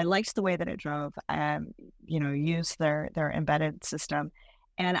 But I liked the way that it drove, used their embedded system.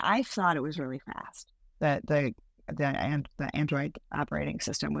 And I thought it was really fast. The Android operating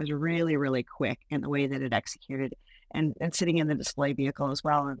system was really, really quick in the way that it executed, and sitting in the display vehicle as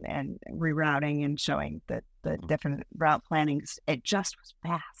well, and rerouting and showing the different route plannings. It just was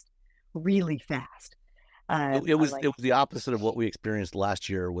fast, really fast. It was the opposite of what we experienced last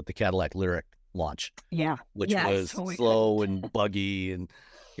year with the Cadillac Lyriq launch. Yeah, which was slow and buggy, and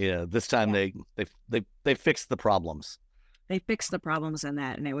this time they fixed the problems. They fixed the problems in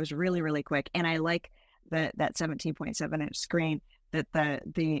that, and it was really, really quick. And I like that 17.7-inch screen, that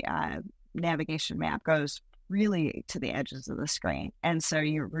the navigation map goes really to the edges of the screen. And so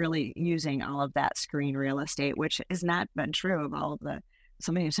you're really using all of that screen real estate, which has not been true of all of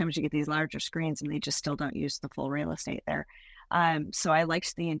so many times you get these larger screens and they just still don't use the full real estate there. So I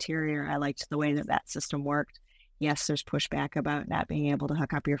liked the interior. I liked the way that system worked. Yes, there's pushback about not being able to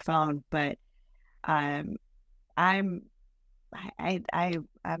hook up your phone, but I'm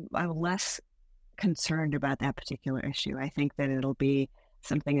less concerned about that particular issue. I think that it'll be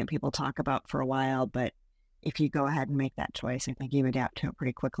something that people talk about for a while, but if you go ahead and make that choice, I think you adapt to it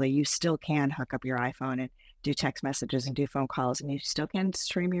pretty quickly. You still can hook up your iPhone and do text messages and do phone calls, and you still can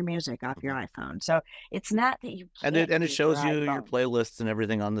stream your music off your iPhone. So it's not that you can't, and it shows you your playlists and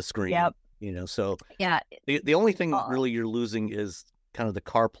everything on the screen. Yep. So yeah, the only thing really you're losing is kind of the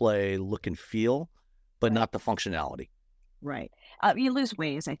CarPlay look and feel, but not the functionality. Right. You lose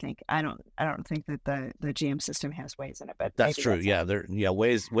Waze, I think. I don't think that the GM system has Waze in it, but that's true.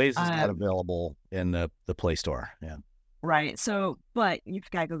 Waze is not available in the Play Store. Yeah. Right. So, but you've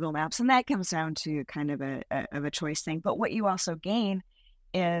got Google Maps, and that comes down to kind of a choice thing. But what you also gain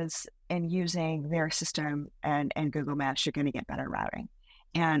is in using their system and Google Maps, you're going to get better routing.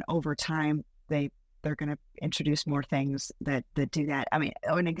 And over time, they're going to introduce more things that do that. I mean,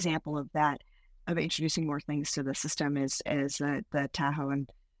 an example of that, of introducing more things to the system, is the Tahoe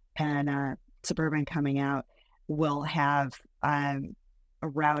and Suburban coming out will have a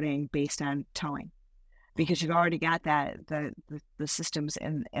routing based on towing, because you've already got that the systems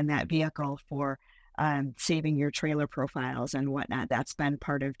in that vehicle for saving your trailer profiles and whatnot. That's been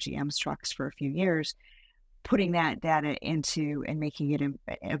part of GM's trucks for a few years. Putting that data into and making it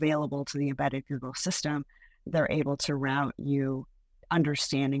available to the embedded Google system, they're able to route you,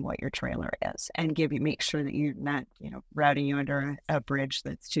 understanding what your trailer is, and make sure that you're not, routing you under a bridge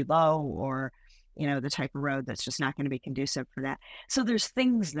that's too low, or, the type of road that's just not going to be conducive for that. So there's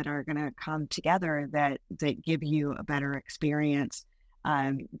things that are going to come together that give you a better experience,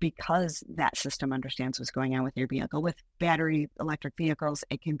 because that system understands what's going on with your vehicle. With battery electric vehicles,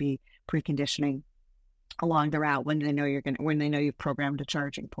 it can be preconditioning along the route when they know when they know you've programmed a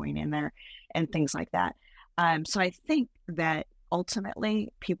charging point in there and things like that. So I think that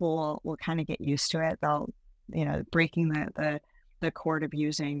ultimately people will kind of get used to it. They'll, breaking the cord of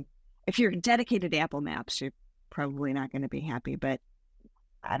using, if you're dedicated to Apple Maps, you're probably not going to be happy, but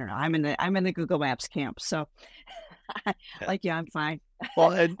I don't know. I'm in the Google Maps camp. So I'm fine.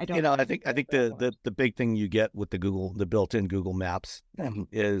 Well, and I don't I think the big thing you get with the built-in Google Maps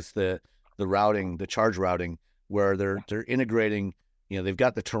is the routing, the charge routing, where they're integrating, they've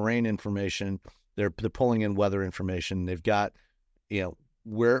got the terrain information, they're pulling in weather information, they've got,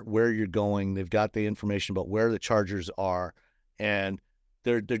 where you're going, they've got the information about where the chargers are, and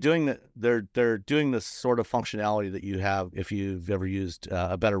they're doing the sort of functionality that you have if you've ever used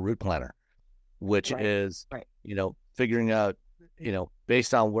a Better Route Planner, which is figuring out,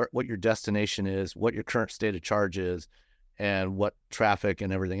 based on what your destination is, what your current state of charge is, and what traffic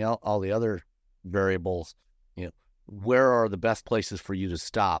and everything else, all the other variables, where are the best places for you to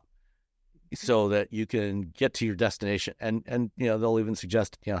stop so that you can get to your destination. And they'll even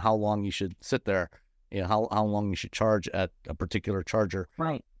suggest, how long you should sit there, how long you should charge at a particular charger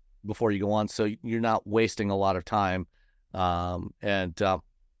before you go on. So you're not wasting a lot of time. So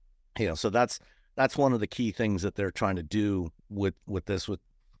that's one of the key things that they're trying to do with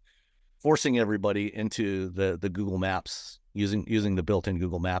forcing everybody into the Google Maps, using the built-in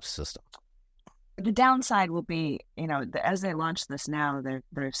Google Maps system. The downside will be, as they launch this now,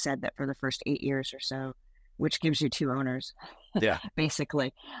 they've said that for the first 8 years or so, which gives you 2 owners,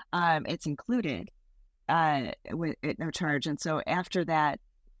 basically, it's included with no charge. And so after that,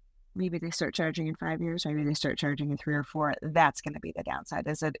 maybe they start charging in 5 years, maybe they start charging in 3 or 4. That's going to be the downside.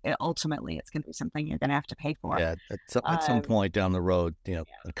 Is that ultimately it's going to be something you're going to have to pay for. Yeah, at some point down the road, a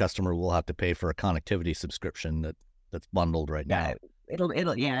customer will have to pay for a connectivity subscription that's bundled right now. That'll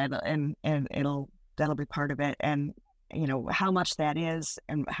be part of it. And how much that is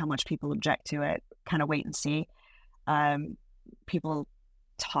and how much people object to it, kind of wait and see. People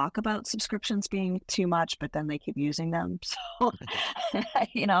talk about subscriptions being too much, but then they keep using them. So,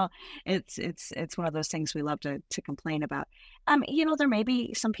 it's one of those things we love to complain about. There may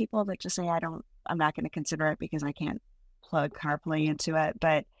be some people that just say, I'm not going to consider it because I can't plug CarPlay into it,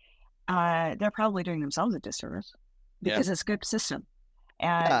 but they're probably doing themselves a disservice because it's a good system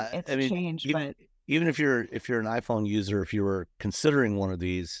and it's changed. But even if you're an iPhone user, if you were considering one of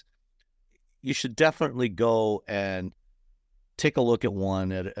these, you should definitely go and take a look at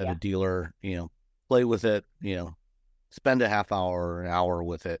one at a dealer, play with it, spend a half hour or an hour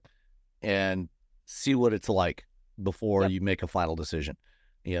with it and see what it's like before you make a final decision.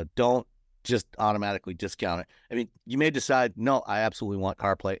 Don't just automatically discount it. I mean, you may decide, no, I absolutely want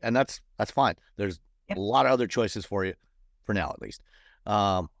CarPlay, and that's fine. There's a lot of other choices for you, for now at least.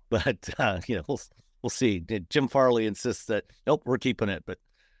 But we'll see. Jim Farley insists that, nope, we're keeping it, but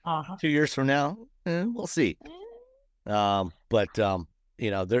 2 years from now, we'll see.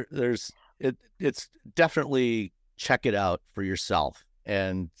 It's definitely check it out for yourself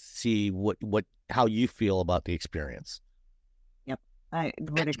and see how you feel about the experience. Yep, I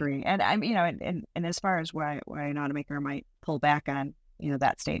would agree. And I'm, and as far as why an automaker might pull back on,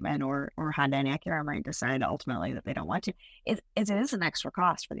 that statement, or Honda and Acura might decide ultimately that they don't want to, it is an extra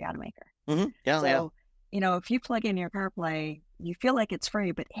cost for the automaker. Mm-hmm. Yeah, if you plug in your CarPlay, you feel like it's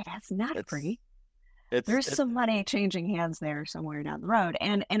free, but it's not free. There's some money changing hands there somewhere down the road,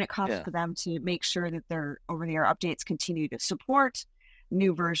 and it costs for them to make sure that their over-the-air updates continue to support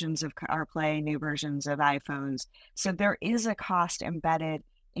new versions of CarPlay, new versions of iPhones. So there is a cost embedded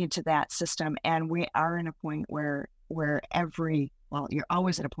into that system, and we are in a point where you're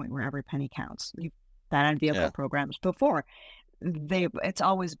always at a point where every penny counts. You've been on vehicle programs before. It's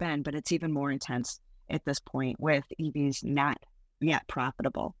always been, but it's even more intense at this point with EVs not yet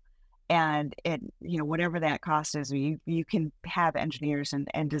profitable. And whatever that cost is, you can have engineers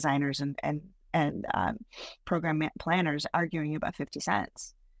and designers and program planners arguing about 50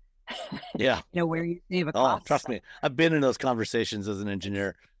 cents. Yeah. Where you save a cost. Oh, trust me. I've been in those conversations as an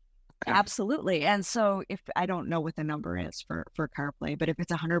engineer. Absolutely. And so if I don't know what the number is for CarPlay, but if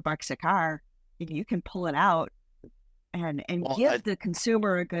it's $100 a car, you can pull it out and give the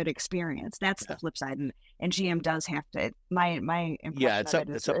consumer a good experience. That's the flip side. And GM does have to, my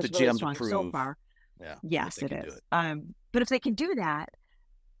impression it's up to GM to prove. So far. Yeah. Yes, it is. But if they can do that,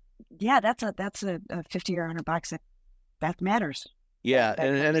 that's a $50 or $100 that matters. Yeah.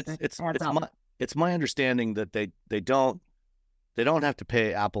 And it's my understanding that they don't have to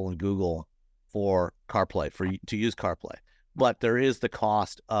pay Apple and Google for CarPlay, to use CarPlay, but there is the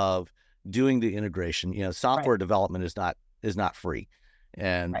cost of doing the integration. Software development is not free,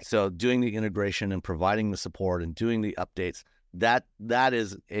 And Right. so doing the integration and providing the support and doing the updates, that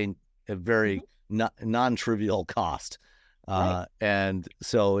is a very non-trivial cost. Right. And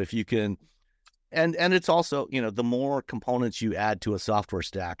so if you can, and it's also, the more components you add to a software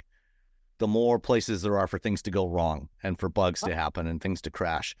stack, the more places there are for things to go wrong and for bugs to happen and things to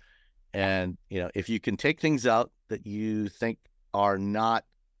crash. And, if you can take things out that you think are not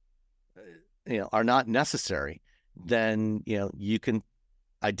necessary, then,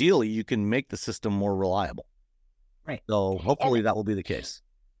 ideally you can make the system more reliable. Right. So hopefully that will be the case.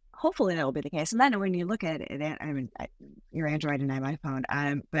 Hopefully that will be the case. And then when you look at it, your Android and I'm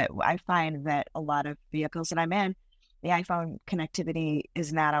iPhone, but I find that a lot of vehicles that I'm in, the iPhone connectivity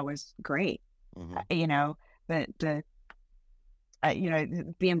is not always great, but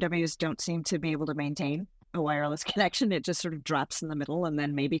BMWs don't seem to be able to maintain a wireless connection. It just sort of drops in the middle and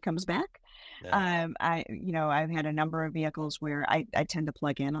then maybe comes back. Yeah. I've had a number of vehicles where I tend to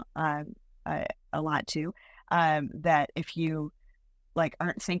plug in a lot too, that if you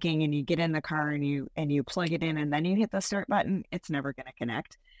aren't thinking and you get in the car and you plug it in and then you hit the start button, it's never going to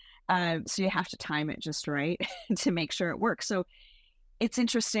connect. So you have to time it just right to make sure it works. So it's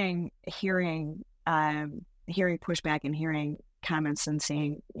interesting hearing pushback and hearing comments and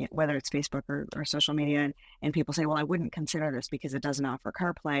seeing whether it's Facebook or social media and people say, well, I wouldn't consider this because it doesn't offer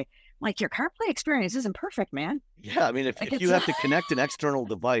CarPlay. Your CarPlay experience isn't perfect, man. Yeah. I mean, if you have to connect an external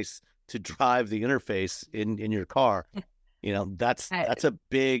device to drive the interface in your car, that's a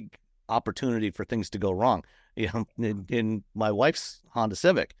big opportunity for things to go wrong. In my wife's Honda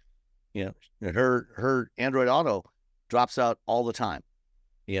Civic, her Android Auto drops out all the time.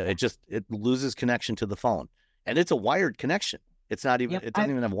 It loses connection to the phone, and it's a wired connection. It's not even, it doesn't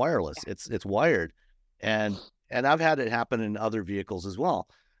even have wireless. It's wired. And I've had it happen in other vehicles as well.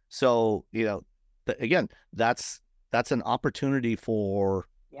 So, again, that's an opportunity for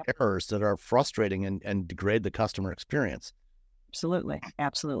errors that are frustrating and degrade the customer experience.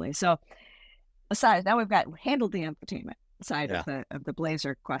 Absolutely. So aside, now we've handled the infotainment side of the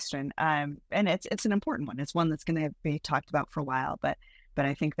Blazer question. And it's an important one. It's one that's going to be talked about for a while, but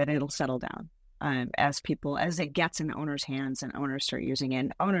I think that it'll settle down as it gets in owners' hands and owners start using it,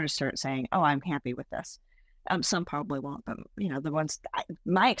 and owners start saying, oh, I'm happy with this. Some probably won't, but the ones,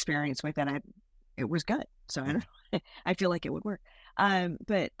 my experience with it, it was good. So I don't know. I feel like it would work.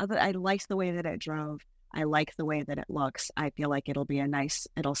 But I like the way that it drove. I like the way that it looks. I feel like it'll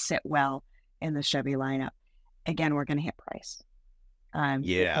it'll sit well in the Chevy lineup. Again, we're going to hit price.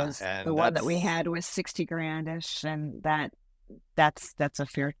 Because the one that we had was 60 grand-ish, and that's a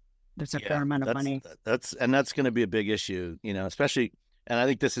fair amount of money. That's going to be a big issue, especially, and I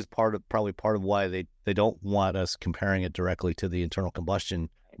think this is probably part of why they don't want us comparing it directly to the internal combustion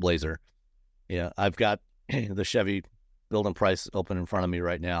Blazer. I've got the Chevy build and price open in front of me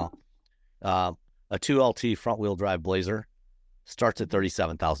right now. A 2LT front wheel drive Blazer starts at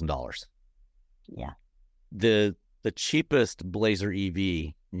 $37,000. Yeah. The cheapest Blazer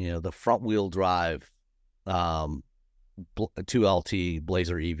EV, the front wheel drive 2LT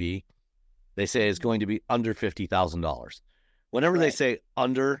Blazer EV, they say is going to be under $50,000. Whenever they say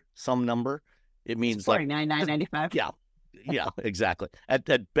under some number, it means like $49,995. Yeah, exactly. At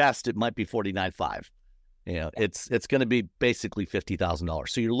best, it might be $49,500. It's going to be basically $50,000.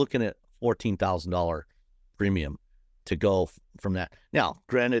 So you're looking at $14,000 premium to go from that. Now,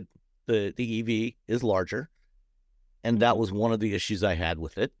 granted, the EV is larger, and that was one of the issues I had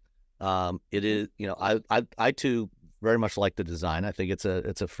with it. It is, I too very much like the design. I think it's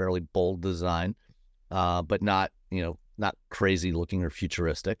a fairly bold design, but not crazy looking or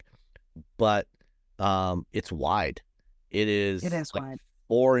futuristic. But it's wide. It is wide.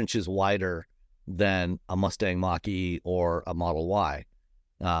 4 inches wider than a Mustang Mach-E or a Model Y.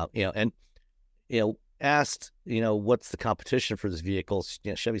 Asked, what's the competition for this vehicle?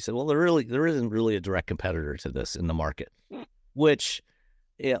 Chevy said, well, there isn't really a direct competitor to this in the market, which,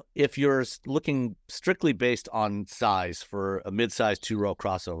 if you're looking strictly based on size for a mid-size 2-row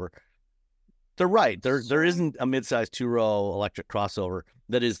crossover, they're right. There isn't a mid-size 2-row electric crossover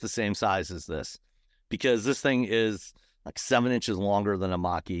that is the same size as this, because this thing is like 7 inches longer than a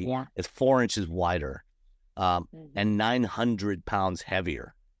Mach-E. Yeah. It's 4 inches wider, and 900 pounds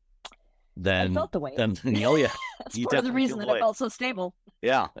heavier than. I felt the weight. Oh yeah, that's part of the reason that it felt so stable.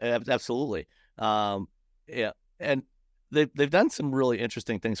 Yeah, absolutely. And they've done some really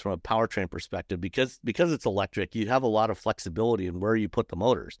interesting things from a powertrain perspective because it's electric. You have a lot of flexibility in where you put the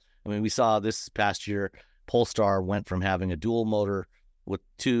motors. I mean, we saw this past year, Polestar went from having a dual motor with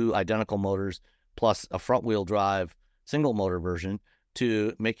 2 identical motors plus a front wheel drive single motor version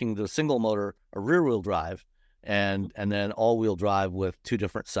to making the single motor a rear wheel drive and then all-wheel drive with 2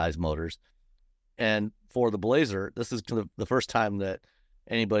 different size motors. And for the Blazer, this is the first time that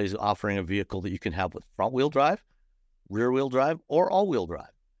anybody's offering a vehicle that you can have with front-wheel drive, rear-wheel drive, or all-wheel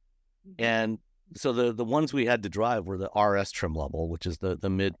drive. And so the ones we had to drive were the RS trim level, which is the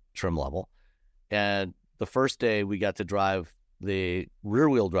mid trim level. And the first day we got to drive the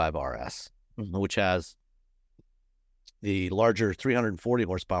rear-wheel drive RS, which has the larger 340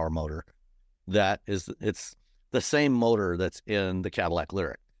 horsepower motor. It's the same motor that's in the Cadillac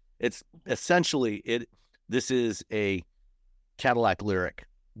Lyriq. It's essentially this is a Cadillac Lyriq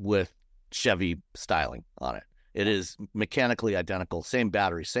with Chevy styling on it. It is mechanically identical, same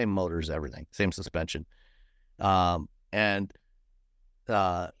battery, same motors, everything, same suspension. Then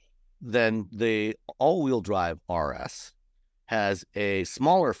the all-wheel drive RS has a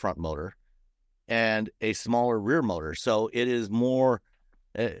smaller front motor and a smaller rear motor. So it's more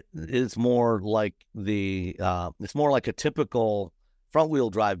like a typical front-wheel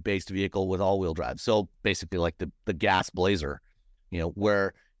drive based vehicle with all-wheel drive. So basically like the gas Blazer,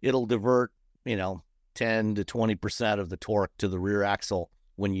 where it'll divert, 10 to 20% of the torque to the rear axle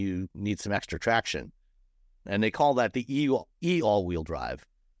when you need some extra traction. And they call that the E all-wheel drive.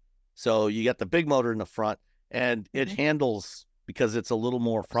 So you get the big motor in the front, and it handles, because it's a little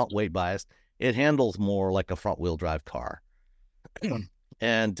more front weight biased, it handles more like a front-wheel drive car.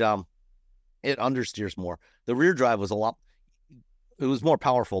 And it understeers more. The rear drive was it was more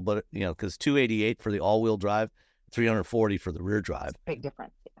powerful, but, because 288 for the all-wheel drive, 340 for the rear drive. Big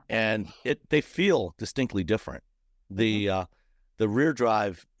difference. Yeah. And they feel distinctly different. The rear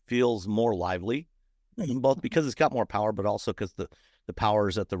drive feels more lively, both because it's got more power, but also because the power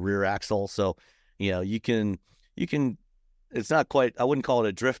is at the rear axle. So, you can, it's not quite, I wouldn't call it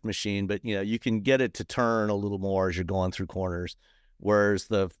a drift machine, but, you can get it to turn a little more as you're going through corners. Whereas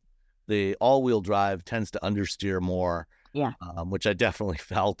the all-wheel drive tends to understeer more, which I definitely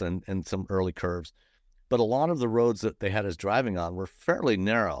felt in some early curves. But a lot of the roads that they had us driving on were fairly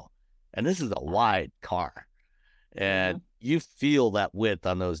narrow, and this is a wide car. And you feel that width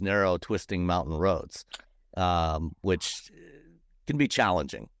on those narrow, twisting mountain roads, which can be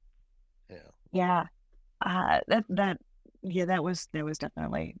challenging. Yeah. That was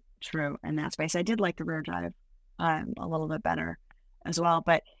definitely true in that space. I did like the rear drive a little bit better as well.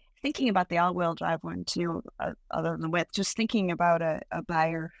 But thinking about the all-wheel drive one too, other than the width, just thinking about a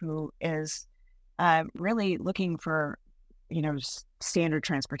buyer who is really looking for, standard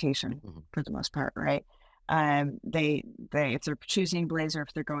transportation for the most part, right? They if they're choosing Blazer,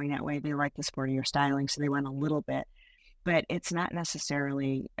 if they're going that way, they like the sportier styling, so they want a little bit, but it's not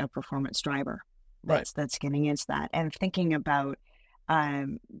necessarily a performance driver that's getting into that. And thinking about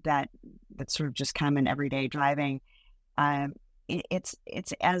that sort of just common everyday driving, it's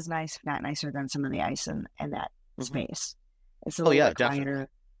as nice, if not nicer, than some of the ICE in that space. It's a little bit quieter.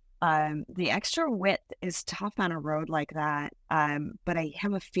 The extra width is tough on a road like that. But I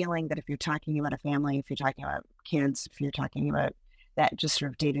have a feeling that if you're talking about a family, if you're talking about kids, if you're talking about that just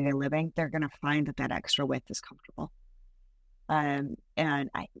sort of day-to-day living, they're going to find that extra width is comfortable. And a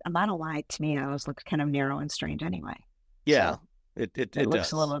Model Y, to me, always looks kind of narrow and strange anyway. Yeah, so it looks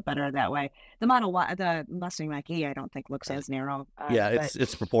does. a little bit better that way. The Model Y, the Mustang Mach-E, I don't think looks as narrow.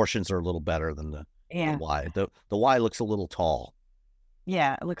 Its proportions are a a little than the Y. The Y looks a little tall.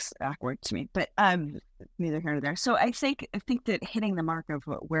 Yeah, it looks awkward to me, but neither here nor there. So I think that hitting the mark of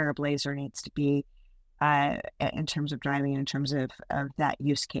where a Blazer needs to be in terms of driving, in terms of that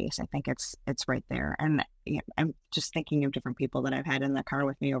use case, I think it's right there. And I'm just thinking of different people that I've had in the car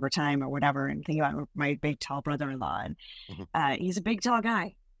with me over time or whatever, and thinking about my big tall brother-in-law, and he's a big tall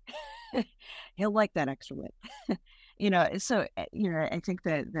guy. He'll like that extra width. So I think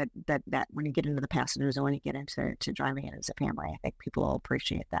that when you get into the passengers and when you get into driving it as a family, I think people will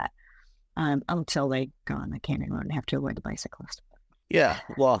appreciate that until they go on the canyon road and have to avoid the bicyclist. Yeah,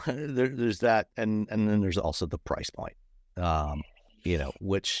 well, there's that, and then there's also the price point,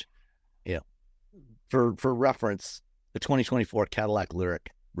 which, for reference, the 2024 Cadillac Lyriq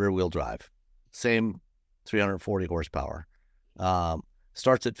rear-wheel drive, same 340 horsepower,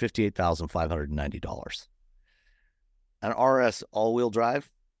 starts at $58,590. An RS all-wheel drive,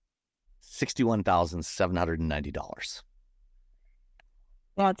 $61,790.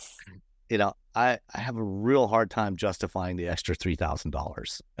 That's I have a real hard time justifying the extra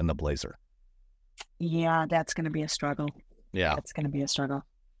 $3,000 in the Blazer. Yeah, that's going to be a struggle. Yeah, that's going to be a struggle.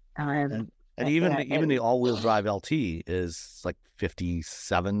 And even the all-wheel drive LT is like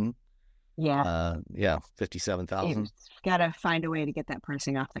 57. Yeah. 57,000. You've got to find a way to get that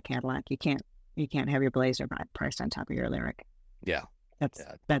pricing off the Cadillac. You can't have your Blazer priced on top of your Lyriq. Yeah.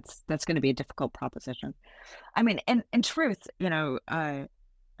 That's going to be a difficult proposition. I mean, in truth, a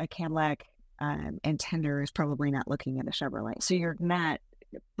Cadillac Intender is probably not looking at a Chevrolet. So you're not,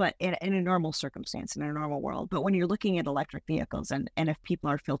 but in a normal circumstance, in a normal world. But when you're looking at electric vehicles, and if people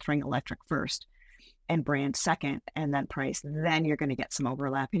are filtering electric first and brand second and then price, then you're going to get some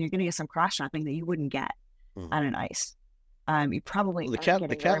overlap, and you're going to get some cross shopping that you wouldn't get on an ICE. You probably the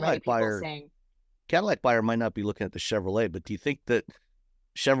Cadillac buyer. Cadillac buyer might not be looking at the Chevrolet, but do you think that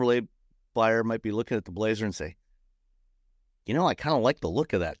Chevrolet buyer might be looking at the Blazer and say, I kind of like the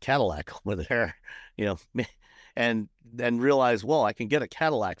look of that Cadillac over there, and then realize, well, I can get a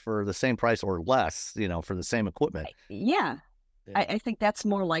Cadillac for the same price or less, for the same equipment. Yeah. I think that's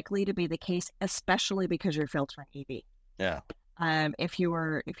more likely to be the case, especially because you're filtering EV. Yeah. If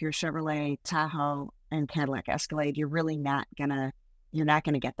you're Chevrolet Tahoe and Cadillac Escalade, you're really not gonna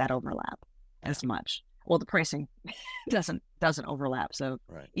get that overlap as much. Well, the pricing doesn't overlap. So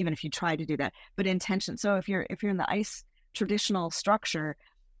right. Even if you try to do that, but intention. So if you're in the ICE traditional structure,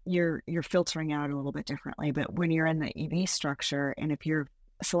 you're filtering out a little bit differently. But when you're in the EV structure, and if you're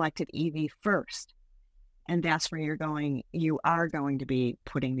selected EV first, and that's where you are going to be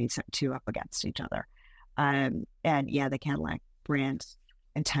putting these two up against each other. And yeah, the Cadillac brand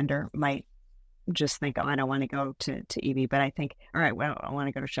Intender might just think, I don't want to go to EV, but I think, all right, well, I want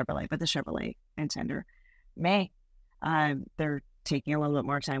to go to Chevrolet, but the Chevrolet Intender they're taking a little bit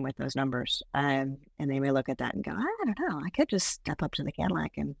more time with those numbers. And they may look at that and go, I don't know, I could just step up to the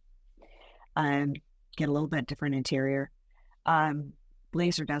Cadillac and get a little bit different interior.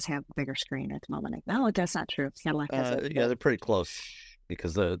 Blazer does have a bigger screen at the moment. No, that's not true. Cadillac has they're pretty close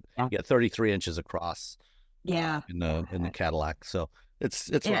because you got 33 inches across. Yeah. In the Cadillac. So it's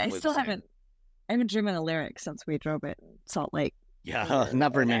I still haven't driven a Lyriq since we drove it in Salt Lake. Yeah,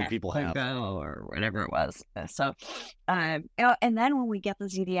 not very many people have. Or whatever it was. So, and then when we get the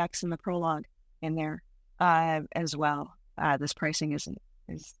ZDX and the Prologue in there as well, this pricing is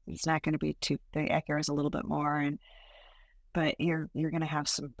not going to be too. The Acura is a little bit more, but you're going to have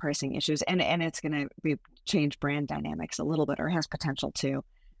some pricing issues, and it's going to change brand dynamics a little bit, or has potential to,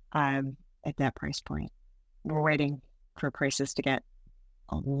 at that price point. We're waiting for prices to get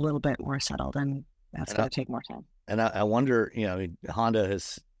a little bit more settled, and that's going to take more time. And I wonder, Honda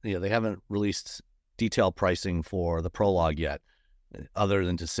has, they haven't released detailed pricing for the Prologue yet, other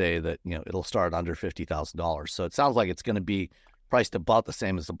than to say that, it'll start under $50,000. So it sounds like it's going to be priced about the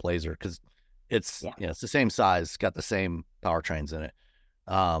same as the Blazer, because it's, it's the same size, got the same powertrains in it.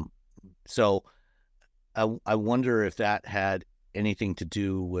 So I wonder if that had anything to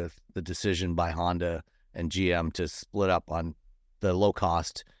do with the decision by Honda and GM to split up on the low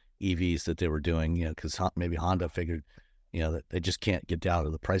cost EVs that they were doing, because maybe Honda figured, that they just can't get down to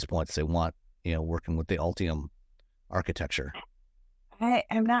the price points they want, working with the Ultium architecture.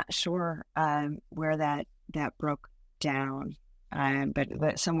 I'm not sure where that broke down,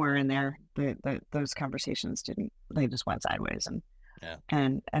 but somewhere in there, those conversations they just went sideways,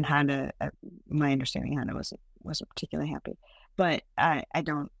 and Honda, my understanding, Honda wasn't particularly happy, but I'm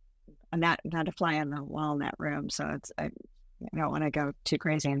not a fly on the wall in that room, so I don't want to go too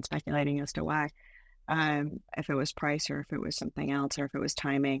crazy in speculating as to why, if it was price or if it was something else or if it was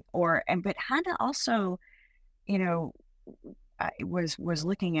timing but Honda also, was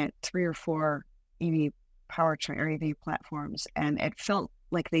looking at 3 or 4 EV powertrain or EV platforms, and it felt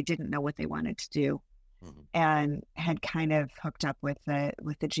like they didn't know what they wanted to do, and had kind of hooked up with the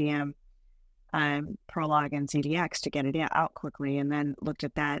GM Prologue and ZDX to get it out quickly, and then looked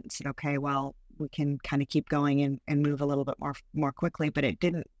at that and said, okay, well, we can kind of keep going and move a little bit more quickly, but it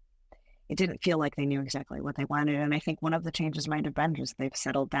didn't feel like they knew exactly what they wanted. And I think one of the changes might have been just they've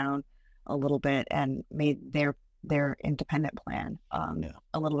settled down a little bit and made their independent plan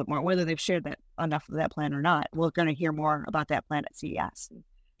a little bit more. Whether they've shared that enough of that plan or not, we're going to hear more about that plan at CES.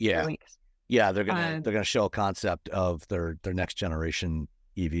 Yeah, they're gonna show a concept of their next generation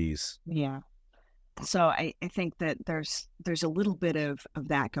EVs. Yeah, so I think that there's a little bit of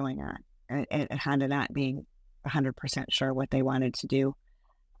that going on. And Honda not being 100% sure what they wanted to do,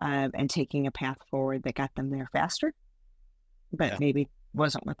 and taking a path forward that got them there faster, but maybe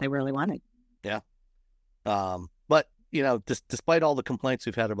wasn't what they really wanted. Yeah. But, despite all the complaints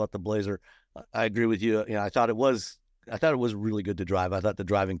we've had about the Blazer, I agree with you. I thought it was really good to drive. I thought the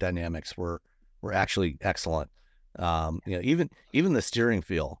driving dynamics were actually excellent. Even the steering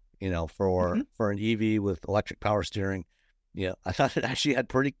feel, for an EV with electric power steering, I thought it actually had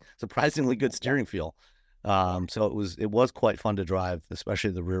pretty surprisingly good steering feel. So it was quite fun to drive,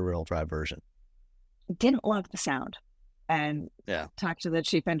 especially the rear wheel drive version. Didn't love the sound, and talked to the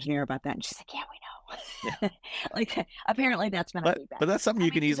chief engineer about that, and she's like, "Yeah, we know." Like apparently that's been a feedback. But that's something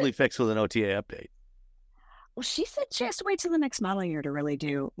you can easily fix with an OTA update. Well, she said she has to wait till the next model year to really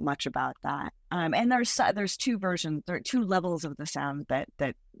do much about that. And there's two versions, there are two levels of the sound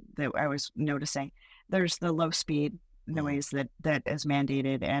that I was noticing. There's the low speed noise that is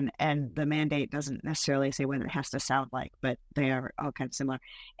mandated, and the mandate doesn't necessarily say what it has to sound like, but they are all kind of similar.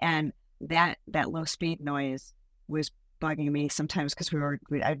 And that low speed noise was bugging me sometimes because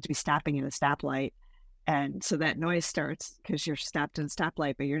I'd be stopping at a stoplight. And so that noise starts because you're stopped in a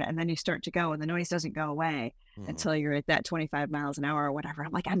stoplight, but and then you start to go and the noise doesn't go away until you're at that 25 miles an hour or whatever.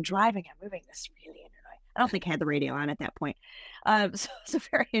 I'm like, I'm driving, I'm moving. This is really annoying. I don't think I had the radio on at that point. So it's a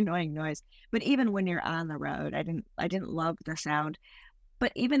very annoying noise. But even when you're on the road, I didn't love the sound.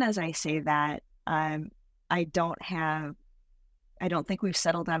 But even as I say that, I don't think we've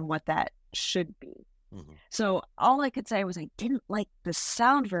settled on what that should be. Mm-hmm. So all I could say was I didn't like the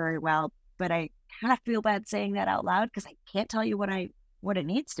sound very well, but I kind of feel bad saying that out loud because I can't tell you what it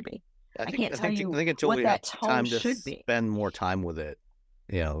needs to be. I can't tell you what that tone should be. Spend more time with it.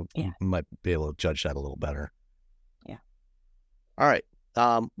 You might be able to judge that a little better. Yeah. All right.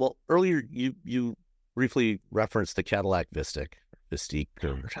 Well, earlier you briefly referenced the Cadillac Vistic,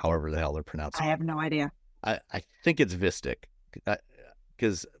 or however the hell they're pronounced. I have no idea. I think it's Vistic.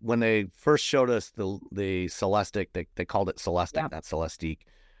 Because when they first showed us the Celestiq, they called it Celestiq, not Celestiq.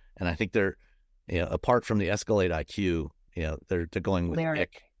 And I think they're, apart from the Escalade IQ, they're going with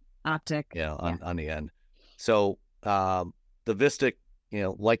Lyric, Optic, on the end. So the Vistic,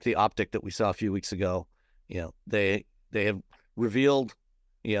 like the Optic that we saw a few weeks ago, they have revealed,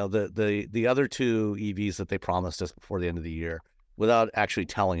 the other two EVs that they promised us before the end of the year without actually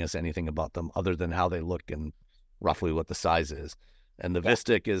telling us anything about them other than how they look and roughly what the size is. And the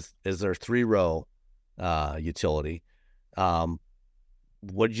Vistic is their 3-row utility.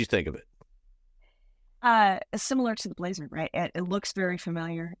 What did you think of it? Similar to the Blazer, right? It looks very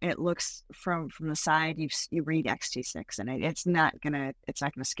familiar. It looks from the side. You read XT6, and it's not gonna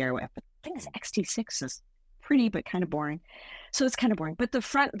scare away. But the thing is, XT6 is pretty but kind of boring. So it's kind of boring. But the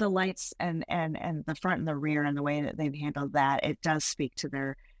front, the lights, and the front and the rear, and the way that they've handled that, it does speak to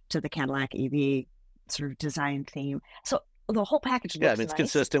the Cadillac EV sort of design theme. So the whole package looks it's nice.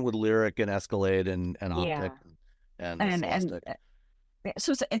 Consistent with Lyric and Escalade and Optic and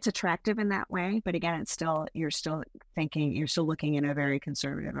so it's attractive in that way, but again, you're still looking in a very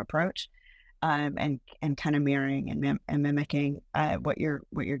conservative approach, and kind of mirroring and mimicking what your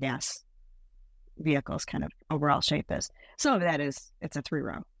gas vehicle's kind of overall shape is. Some of that is it's a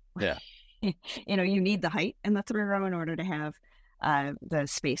 3-row. Yeah, you need the height in the 3-row in order to have the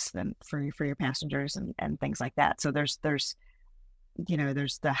space then for your passengers and things like that. So there's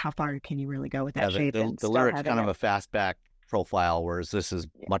the how far can you really go with that shape? The Lyric's kind of a fastback profile, whereas this is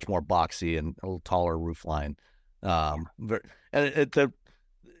much more boxy and a little taller roofline. And the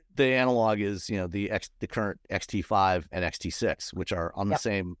analog is the current XT5 and XT6, which are on the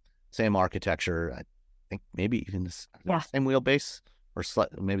same architecture. I think maybe even same wheelbase, or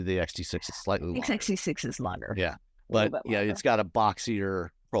maybe the XT6 is slightly longer. XT6 is longer. Yeah. But it's got a boxier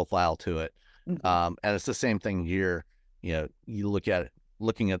profile to it. Mm-hmm. And it's the same thing here. You look at it,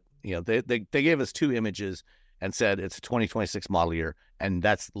 looking at, they gave us 2 images and said it's a 2026 model year. And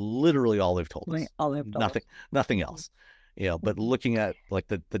that's literally all they've told us. All they've told nothing else. But looking at like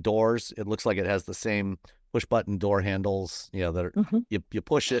the doors, it looks like it has the same push button door handles, that are, you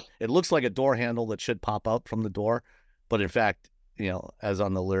push it. It looks like a door handle that should pop out from the door. But in fact, as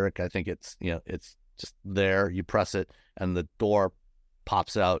on the Lyric, I think it's just there, you press it and the door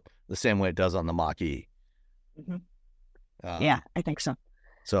pops out the same way it does on the Mach-E. Mm-hmm. I think so.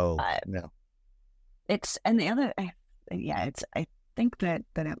 So it's, and the other, I think that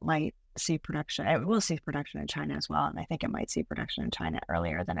it might see production. It will see production in China as well, and I think it might see production in China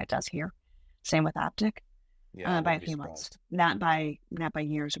earlier than it does here. Same with Optic. By a few months, not by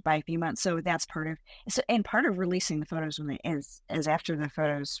years, but by a few months. So that's part of releasing the photos is after the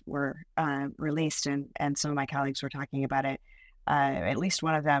photos were released, and some of my colleagues were talking about it. At least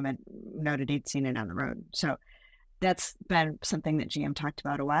one of them had noted he'd seen it on the road. So that's been something that GM talked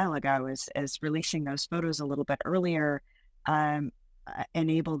about a while ago. Is releasing those photos a little bit earlier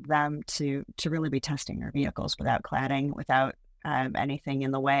enabled them to really be testing their vehicles without cladding, without anything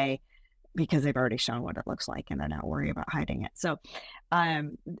in the way, because they've already shown what it looks like and they're not worried about hiding it. So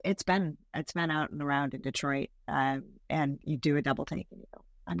it's been out and around in Detroit, and you do a double take and you go,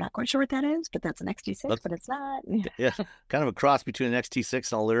 I'm not quite sure what that is, but that's an XT6, but it's not. Yeah, kind of a cross between an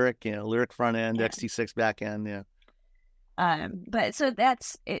XT6 and a Lyric, Lyric front end, XT6 back end, But so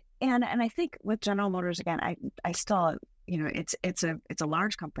that's it. And I think with General Motors, again, I still, it's a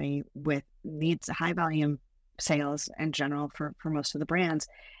large company with needs high volume sales in general for most of the brands,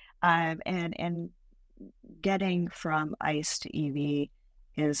 and getting from ICE to EV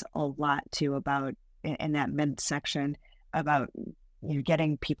is a lot too about in that midsection about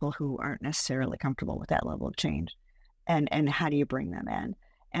getting people who aren't necessarily comfortable with that level of change, and how do you bring them in,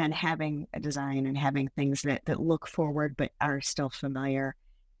 and having a design and having things that look forward but are still familiar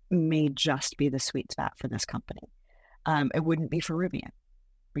may just be the sweet spot for this company. It wouldn't be for Rivian,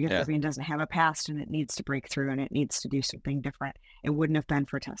 because Rivian doesn't have a past and it needs to break through and it needs to do something different. It wouldn't have been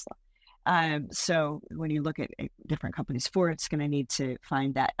for Tesla. So when you look at different companies, Ford's going to need to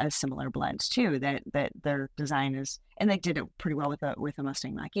find that a similar blends too, that their design is, and they did it pretty well with the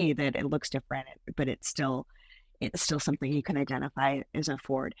Mustang Mach-E, that it looks different, but it's still something you can identify as a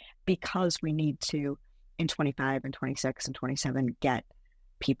Ford, because we need to, in 25 and 26 and 27, get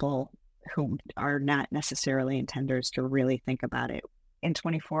people who are not necessarily intenders to really think about it. In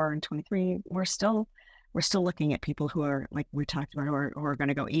 24 and 23, we're still looking at people who are, like we talked about, who are going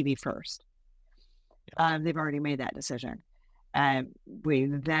to go EV first. They've already made that decision. We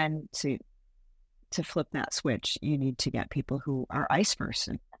then to flip that switch, you need to get people who are ICE first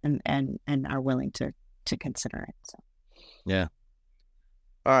and are willing to consider it. So. Yeah.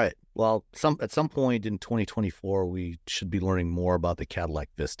 All right. Well, at some point in 2024, we should be learning more about the Cadillac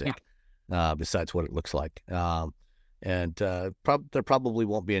Vistic, besides what it looks like. And there probably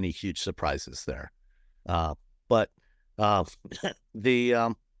won't be any huge surprises there. But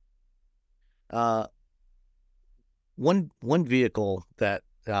the one vehicle that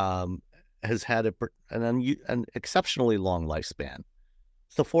has had an exceptionally long lifespan,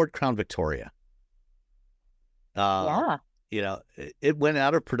 it's the Ford Crown Victoria. It went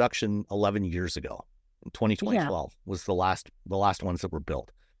out of production 11 years ago. In 2012 was the last ones that were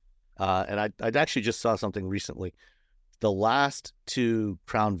built. And I actually just saw something recently. The last two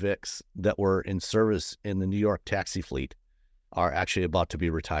Crown Vics that were in service in the New York taxi fleet are actually about to be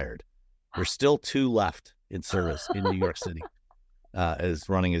retired. There's still two left in service in New York City, as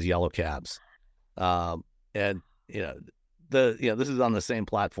running as yellow cabs. And this is on the same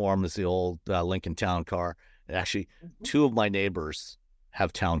platform as the old Lincoln Town Car. And actually, two of my neighbors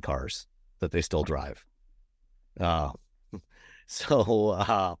have town cars that they still drive. The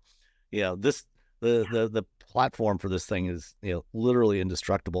platform for this thing is literally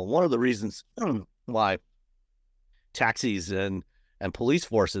indestructible. One of the reasons why taxis and police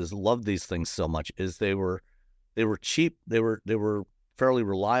forces loved these things so much is they were cheap, they were fairly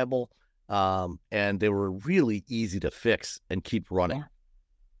reliable, and they were really easy to fix and keep running.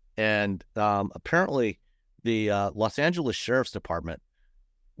 And apparently the Los Angeles Sheriff's Department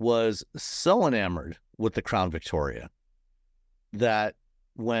was so enamored with the Crown Victoria that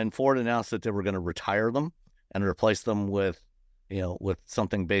when Ford announced that they were going to retire them and replace them with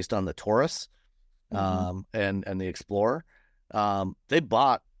something based on the Taurus and the Explorer, they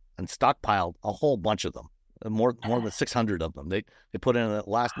bought and stockpiled a whole bunch of them, more than 600 of them. They put in a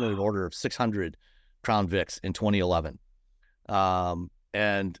last minute order of 600 Crown Vics in 2011,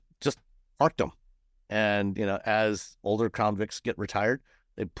 and just parked them. And as older Crown Vics get retired,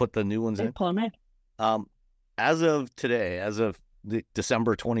 they put the new ones in. Pull them in. As of today, as of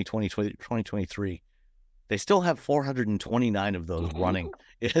December 2023, they still have 429 of those running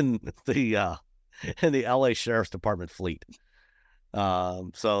in the LA Sheriff's Department fleet.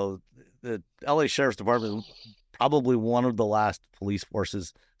 So the LA Sheriff's Department is probably one of the last police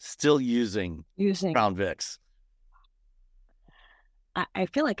forces still using Crown Vics. I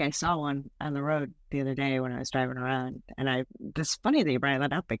feel like I saw one on the road the other day when I was driving around, and it's funny that you brought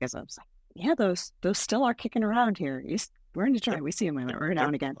that up, because I was like, yeah, those still are kicking around here. We're in Detroit. We see them every now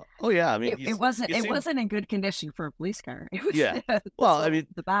and again. Oh yeah, I mean, it wasn't in good condition for a police car. It was, well, I mean,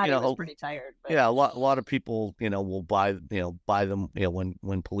 the body was pretty tired. But. Yeah, a lot of people, will buy them.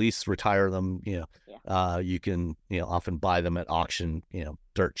 When police retire them, you can, often buy them at auction,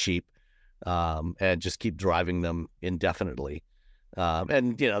 dirt cheap, and just keep driving them indefinitely.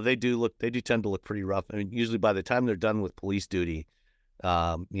 And they do tend to look pretty rough. I mean, usually by the time they're done with police duty,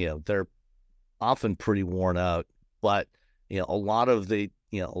 they're often pretty worn out. But a lot of the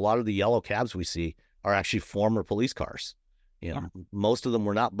yellow cabs we see are actually former police cars. Most of them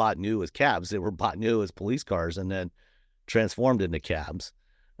were not bought new as cabs; they were bought new as police cars and then transformed into cabs.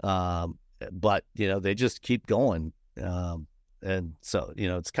 But they just keep going. And so,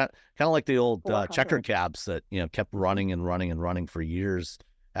 it's kind of like the old Checker cabs that, kept running and running and running for years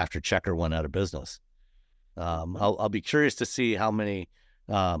after Checker went out of business. I'll be curious to see how many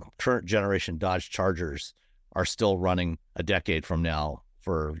current generation Dodge Chargers are still running a decade from now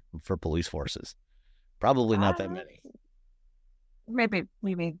for police forces. Probably not that many. maybe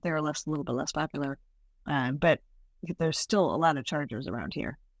they're a little bit less popular, but there's still a lot of Chargers around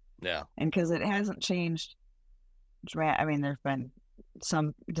here. Yeah. And because it hasn't changed, I mean, there's been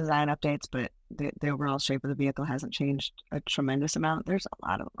some design updates, but the overall shape of the vehicle hasn't changed a tremendous amount. There's a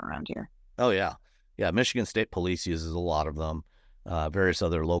lot of them around here. Oh, yeah. Yeah, Michigan State Police uses a lot of them. Various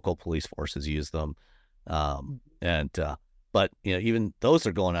other local police forces use them. But, you know, even those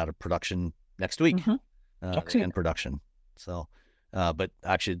are going out of production next week, in production. So, but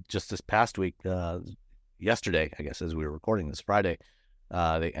actually just this past week, yesterday, I guess, as we were recording this Friday,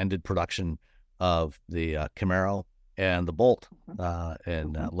 they ended production of the Camaro and the Bolt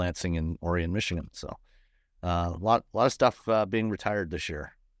in Lansing and Orion, Michigan. So a lot of stuff being retired this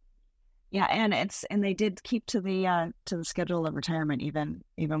year. Yeah, and they did keep to the schedule of retirement even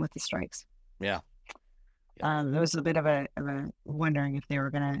with the strikes. Yeah. There was a bit of a wondering if they were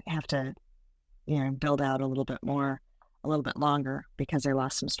going to have to, you know, build out a little bit longer because they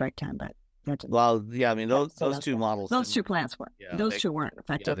lost some strike time, but. Well, yeah, I mean, those two models. Those two plants weren't. Yeah, those two weren't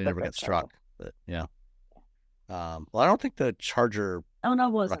affected. Yeah, they never got struck. But yeah. Well, I don't think the Charger. Oh no,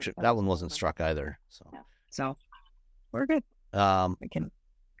 wasn't. That one wasn't struck either. So. Yeah. So, we're good. We can.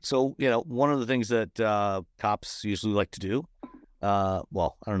 So, you know, one of the things that cops usually like to do.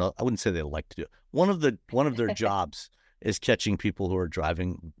 Well, I don't know. I wouldn't say they like to do it. One of their jobs is catching people who are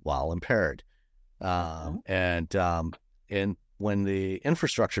driving while impaired. And when the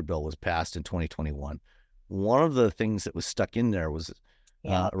infrastructure bill was passed in 2021, one of the things that was stuck in there was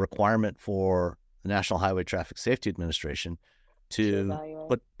a requirement for the National Highway Traffic Safety Administration to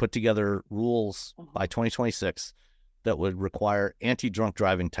put together rules by 2026 that would require anti-drunk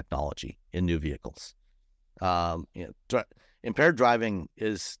driving technology in new vehicles. Impaired driving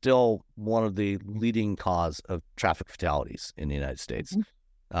is still one of the leading cause of traffic fatalities in the United States.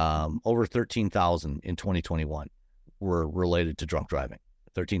 Over 13,000 in 2021 were related to drunk driving,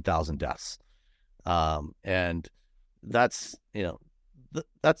 13,000 deaths. And that's, you know,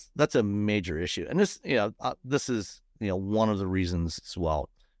 that's a major issue. And this, you know, this is, you know, one of the reasons as well,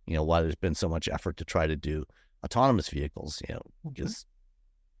 you know, why there's been so much effort to try to do autonomous vehicles, you know, because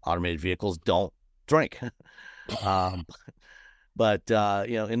automated vehicles don't drink. But,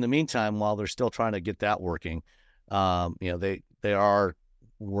 you know, in the meantime, while they're still trying to get that working, you know, they are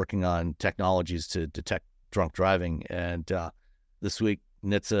working on technologies to detect drunk driving. And this week,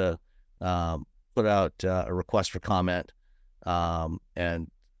 NHTSA put out a request for comment, and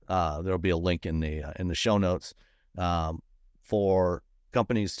there'll be a link in the show notes for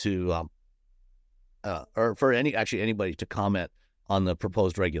companies to or for anybody to comment on the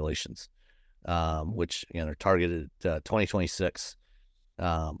proposed regulations, which, you know, are targeted 2026.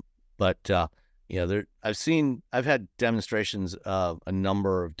 But you know, I've had demonstrations of a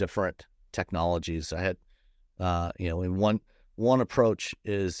number of different technologies. I had, you know, in one approach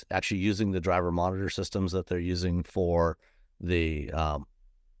is actually using the driver monitor systems that they're using for the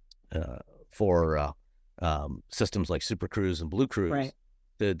systems like Super Cruise and Blue Cruise, right,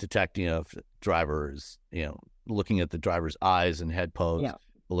 to detect, you know, if the driver is, you know, looking at the driver's eyes and head pose, to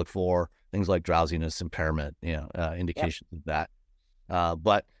look for things like drowsiness, impairment, you know, indications of that.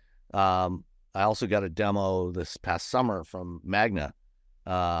 But I also got a demo this past summer from Magna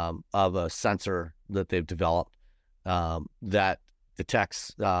of a sensor that they've developed that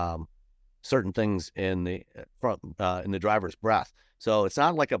detects certain things in the driver's breath. So it's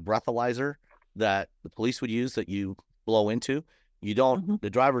not like a breathalyzer that the police would use that you blow into. You don't. The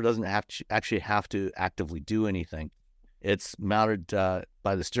driver doesn't actually have to actively do anything. It's mounted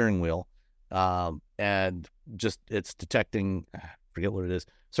by the steering wheel, and just it's detecting, I forget what it is,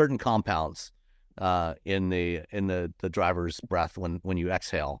 certain compounds in the driver's breath when you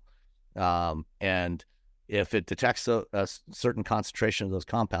exhale, and if it detects a certain concentration of those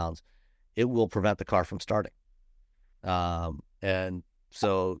compounds, it will prevent the car from starting. And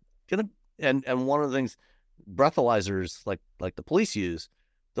so, and one of the things, breathalyzers like the police use,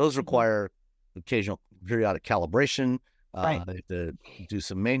 those require occasional periodic calibration. Right. They have to do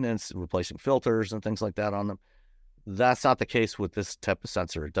some maintenance, replacing filters and things like that on them. That's not the case with this type of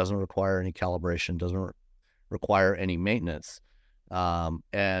sensor. It doesn't require any calibration, doesn't require any maintenance.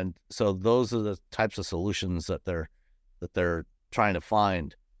 And so those are the types of solutions that they're trying to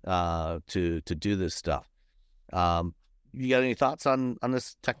find to do this stuff. You got any thoughts on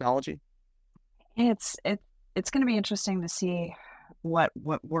this technology? It's going to be interesting to see what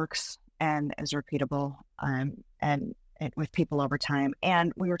works and is repeatable, and with people over time.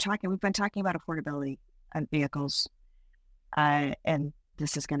 And we've been talking about affordability on vehicles, and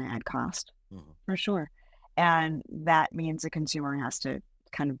this is going to add cost for sure. And that means the consumer has to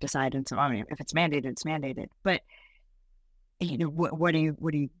kind of decide. And so, I mean, if it's mandated, it's mandated. But what do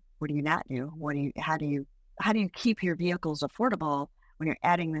you not do? How do you keep your vehicles affordable when you're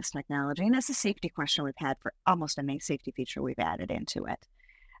adding this technology? And that's a safety question we've had for almost any safety feature we've added into it.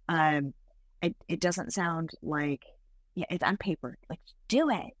 It doesn't sound like, it's on paper, like, do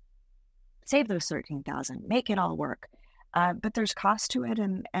it, save those 13,000, make it all work. But there's cost to it,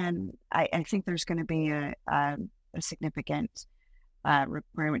 and I think there's going to be a significant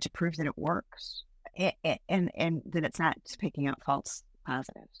requirement to prove that it works, and that it's not picking up false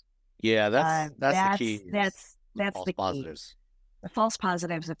positives. Yeah, that's the key. That's false the key. positives. The false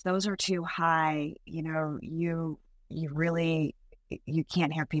positives, if those are too high, you really, you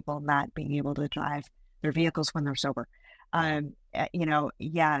can't have people not being able to drive their vehicles when they're sober.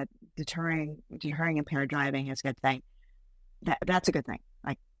 Deterring impaired driving is a good thing. That's a good thing.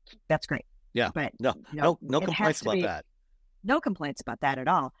 Like, that's great. Yeah. But no complaints about that. No complaints about that at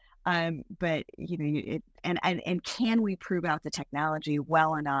all. But and can we prove out the technology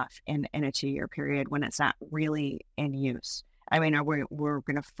well enough in a 2-year period when it's not really in use? I mean, we're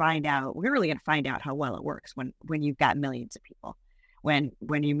going to find out. We're really going to find out how well it works when you've got millions of people. When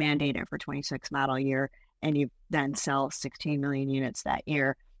you mandate it for 26 model year and you then sell 16 million units that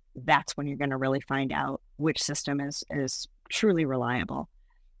year, that's when you're going to really find out which system is truly reliable,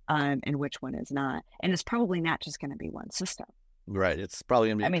 and which one is not. And it's probably not just going to be one system. Right. It's probably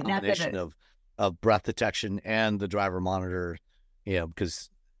going to be a combination of breath detection and the driver monitor, because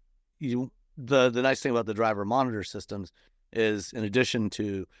the nice thing about the driver monitor systems is, in addition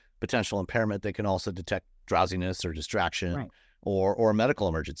to potential impairment, they can also detect drowsiness or distraction, right, or a medical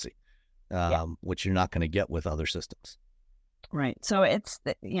emergency, which you're not going to get with other systems. Right. So it's,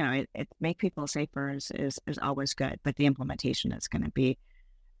 it make people safer is always good, but the implementation is going to be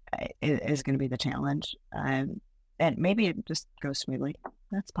the challenge. And maybe it just goes smoothly.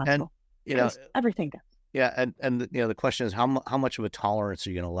 That's possible. And, everything does. Yeah. And the question is, how much of a tolerance are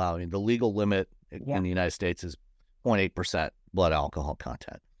you going to allow? I mean, the legal limit in the United States is 0.8% blood alcohol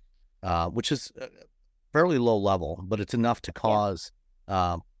content, which is fairly low level, but it's enough to cause,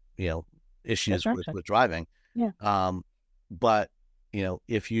 issues with driving. Yeah. But,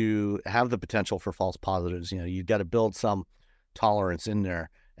 if you have the potential for false positives, you've got to build some tolerance in there.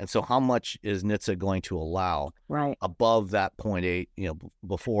 And so how much is NHTSA going to allow above that 0.8,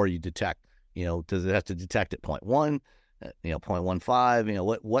 before you detect, does it have to detect at 0.1,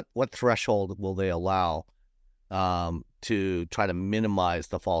 0.15, what threshold will they allow to try to minimize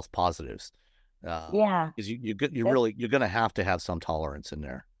the false positives? Because you're going to have some tolerance in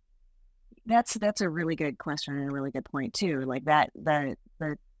there. That's a really good question and a really good point too. Like that,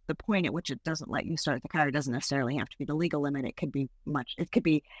 the point at which it doesn't let you start the car doesn't necessarily have to be the legal limit. It could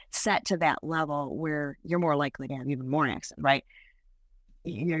be set to that level where you're more likely to have even more accidents, right?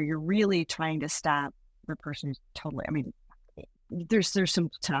 You're really trying to stop the person who's totally, I mean, there's some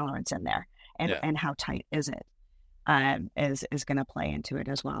tolerance in there, and how tight is it, is going to play into it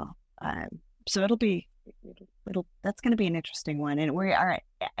as well. So that's going to be an interesting one. And we're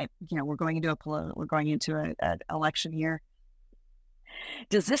going into an election year.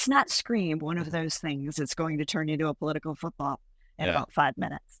 Does this not scream one of those things that's going to turn into a political football in about 5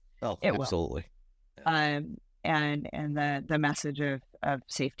 minutes? Oh, it absolutely. Will. And the message of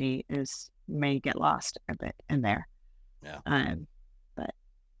safety may get lost a bit in there. Yeah. But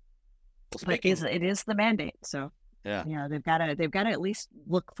it is the mandate. So they've got to at least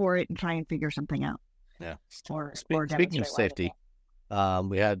look for it and try and figure something out. Yeah. Or speaking of safety,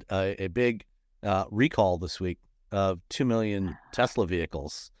 we had a big recall this week of 2 million Tesla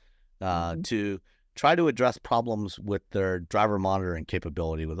vehicles to try to address problems with their driver monitoring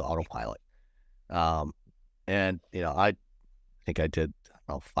capability with autopilot. And I think I did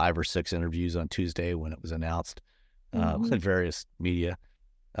 5 or 6 interviews on Tuesday when it was announced with various media.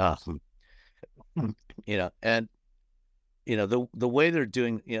 And the way they're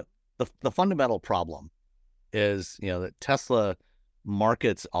doing, the fundamental problem is, that Tesla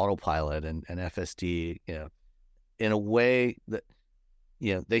markets autopilot and FSD, in a way that,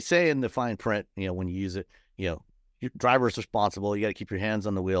 they say in the fine print, when you use it, your driver's responsible. You got to keep your hands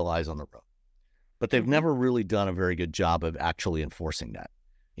on the wheel, eyes on the road. But they've never really done a very good job of actually enforcing that.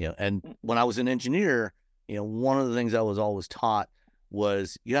 And when I was an engineer, one of the things I was always taught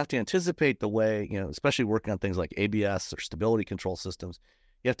was you have to anticipate the way, especially working on things like ABS or stability control systems,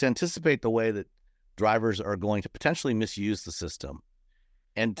 you have to anticipate the way that drivers are going to potentially misuse the system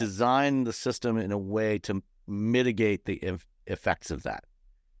and design the system in a way to mitigate the effects of that.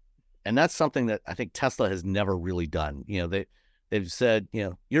 And that's something that I think Tesla has never really done. They've said,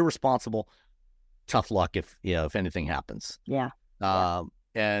 you're responsible, tough luck if anything happens. Yeah.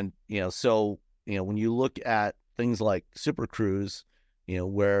 And, so, when you look at things like Super Cruise,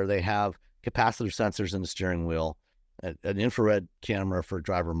 where they have capacitor sensors in the steering wheel, an infrared camera for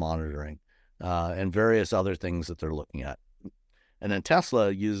driver monitoring, and various other things that they're looking at. And then Tesla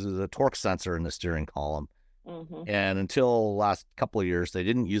uses a torque sensor in the steering column. Mm-hmm. And until the last couple of years, they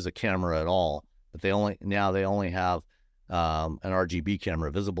didn't use a camera at all. But they only have an RGB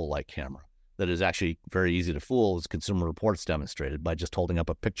camera, visible light camera, that is actually very easy to fool, as Consumer Reports demonstrated, by just holding up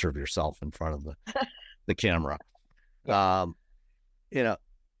a picture of yourself in front of the camera. There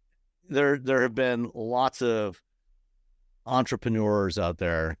have been lots of entrepreneurs out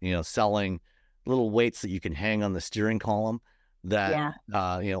there, selling little weights that you can hang on the steering column that,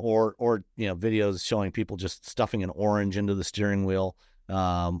 or videos showing people just stuffing an orange into the steering wheel,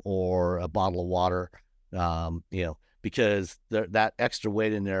 or a bottle of water, because that extra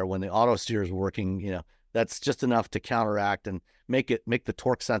weight in there, when the auto steer is working, that's just enough to counteract and make the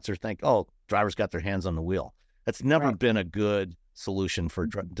torque sensor think, oh, driver's got their hands on the wheel. That's never been a good solution for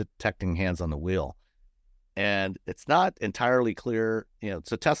detecting hands on the wheel. And it's not entirely clear,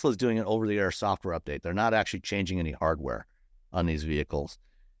 so Tesla's doing an over-the-air software update. They're not actually changing any hardware on these vehicles.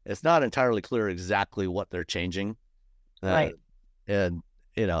 It's not entirely clear exactly what they're changing. Right. And,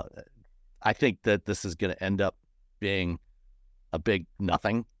 I think that this is going to end up being a big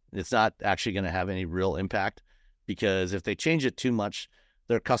nothing. It's not actually going to have any real impact, because if they change it too much,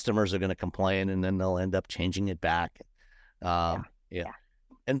 their customers are going to complain, and then they'll end up changing it back. And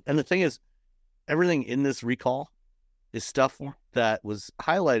the thing is, everything in this recall is stuff that was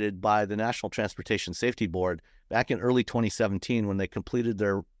highlighted by the National Transportation Safety Board back in early 2017, when they completed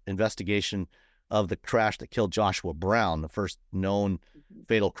their investigation of the crash that killed Joshua Brown, the first known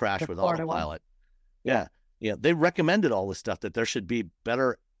fatal crash with autopilot. They recommended all this stuff, that there should be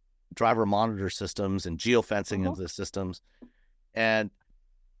better driver monitor systems and geofencing of the systems. And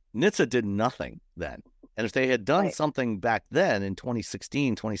NHTSA did nothing then. And if they had done something back then in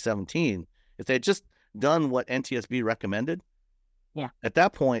 2016, 2017, if they had just done what NTSB recommended, at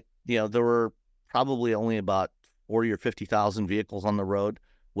that point, there were probably only about 40 or 50,000 vehicles on the road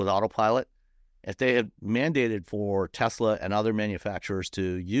with autopilot. If they had mandated for Tesla and other manufacturers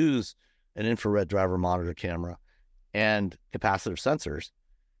to use an infrared driver monitor camera and capacitive sensors,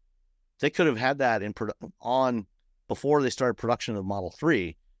 they could have had that on before they started production of Model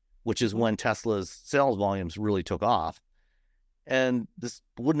 3, which is when Tesla's sales volumes really took off. And this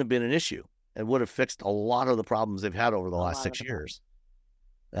wouldn't have been an issue. It would have fixed a lot of the problems they've had over the last 6 years.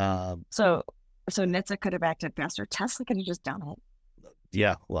 So NHTSA could have acted faster. Tesla could have just done it.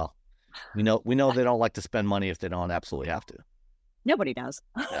 Yeah, well, we know they don't like to spend money if they don't absolutely have to. Nobody does.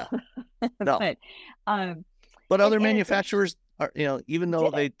 Yeah. No. But other manufacturers are, even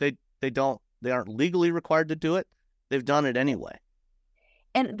though they aren't legally required to do it, they've done it anyway.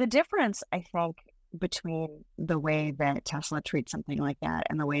 And the difference, I think, between the way that Tesla treats something like that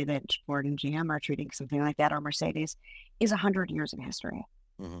and the way that Ford and GM are treating something like that, or Mercedes, is 100 years of history.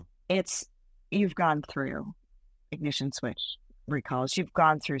 Mm-hmm. You've gone through ignition switch recalls. You've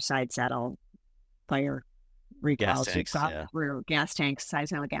gone through side saddle fire recalls. You've gone through gas tanks, side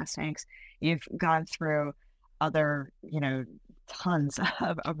saddle gas tanks. You've gone through other, tons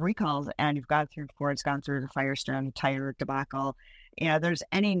of recalls, and you've gone through, Ford's gone through the Firestone tire debacle. There's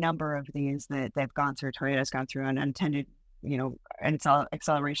any number of these that they've gone through. Toyota's gone through unintended, and it's all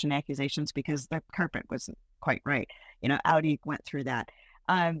acceleration accusations because the carpet wasn't quite right. Audi went through that.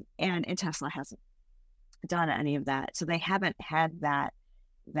 And Tesla hasn't done any of that. So they haven't had that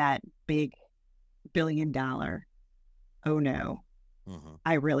big $1 billion, oh no,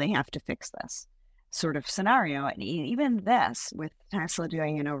 I really have to fix this sort of scenario. And even this, with Tesla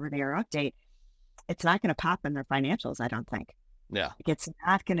doing an over-the-air update, it's not going to pop in their financials, I don't think. Yeah. It's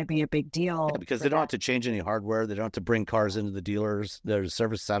not going to be a big deal. Yeah, because they don't have to change any hardware. They don't have to bring cars into the dealers, their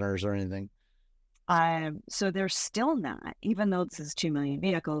service centers or anything. So they're still not, even though this is 2 million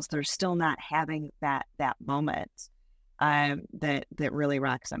vehicles, they're still not having that moment that really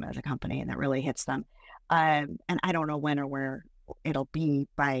rocks them as a company and that really hits them. And I don't know when or where it'll be.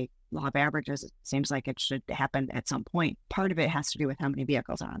 By law of averages, it seems like it should happen at some point. Part of it has to do with how many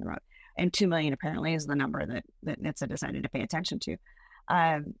vehicles are on the road. And 2 million apparently is the number that NHTSA decided to pay attention to.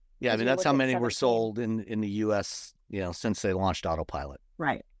 That's how many were sold in the U.S., since they launched autopilot.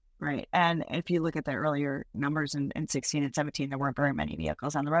 Right. And if you look at the earlier numbers in 16 and 17, there weren't very many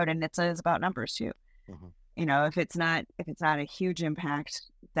vehicles on the road, and NHTSA is about numbers too. Mm-hmm. If it's not a huge impact,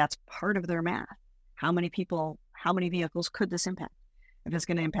 that's part of their math. How many vehicles could this impact? If it's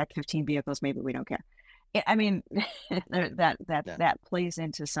going to impact 15 vehicles, maybe we don't care. I mean, that plays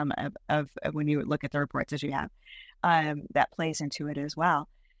into some of when you look at the reports as you have, that plays into it as well.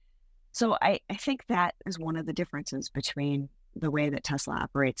 So I think that is one of the differences between the way that Tesla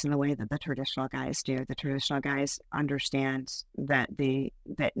operates and the way that the traditional guys do. The traditional guys understand that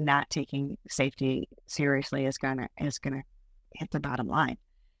that not taking safety seriously is gonna hit the bottom line,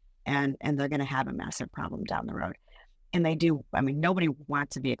 and they're gonna have a massive problem down the road. And they do. I mean, nobody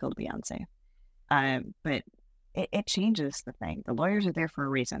wants a vehicle to be unsafe, but it changes the thing. The lawyers are there for a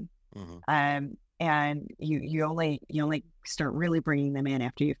reason. And you only start really bringing them in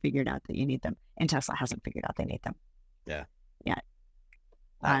after you figured out that you need them. And Tesla hasn't figured out they need them. Yeah. Yet.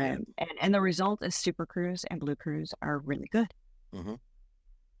 And the result is Super Cruise and Blue Cruise are really good.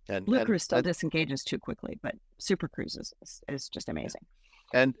 And Blue Cruise still disengages too quickly, but Super Cruise is just amazing.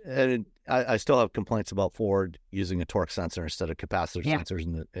 And I still have complaints about Ford using a torque sensor instead of capacitor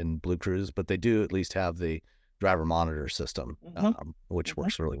sensors in Blue Cruise, but they do at least have the driver monitor system, which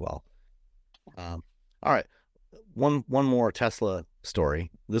works really well. All right. One more Tesla story.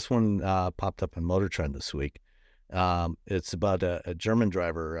 This one popped up in Motor Trend this week. It's about a German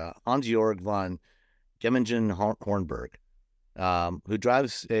driver, Hans-Jörg von Gemmingen-Hornberg, who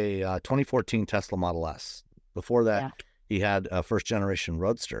drives a 2014 Tesla Model S. Before that, he had a first-generation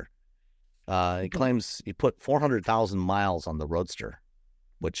Roadster. He claims he put 400,000 miles on the Roadster,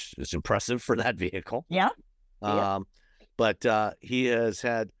 which is impressive for that vehicle. But he has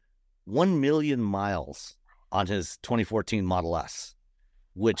had 1 million miles on his 2014 Model S,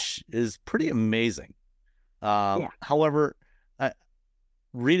 which is pretty amazing. However,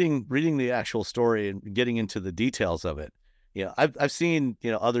 reading the actual story and getting into the details of it, I've seen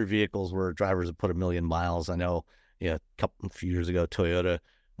other vehicles where drivers have put 1 million miles. I know a few years ago Toyota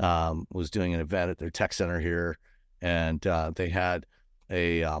was doing an event at their tech center here, and they had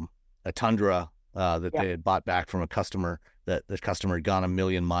a Tundra that they had bought back from a customer. That the customer had gone 1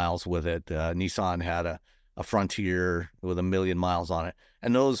 million miles with it. Nissan had a Frontier with 1 million miles on it,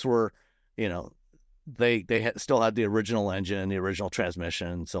 and those were, they still had the original engine, the original transmission,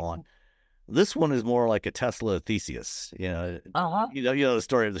 and so on. This one is more like a Tesla Theseus. You know the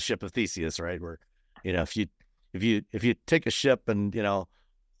story of the ship of Theseus, right? Where, if you take a ship and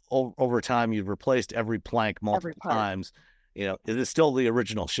over time you've replaced every plank multiple times, it is still the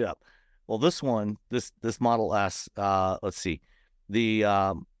original ship. Well, this one, this Model S, let's see, the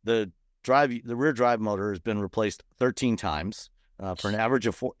rear drive motor has been replaced 13 times for an average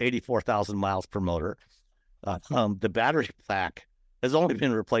of 84,000 miles per motor. The battery pack has only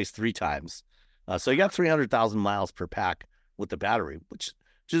been replaced 3 times, so you got 300,000 miles per pack with the battery, which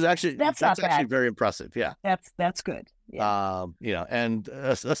is actually that's actually very impressive. Yeah, that's good. Yeah. And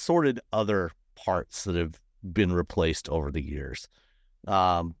assorted other parts that have been replaced over the years.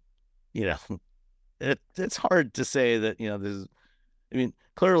 It's hard to say that, there's,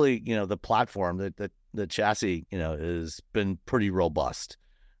 clearly, the platform, that the chassis, has been pretty robust.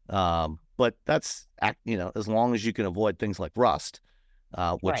 But that's, as long as you can avoid things like rust,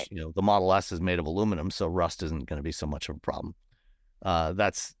 which, the Model S is made of aluminum, so rust isn't going to be so much of a problem.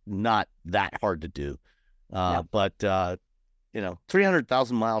 That's not that hard to do. But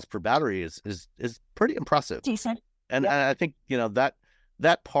 300,000 miles per battery is pretty impressive. Decent. And I think,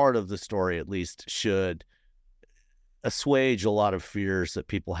 that part of the story at least should assuage a lot of fears that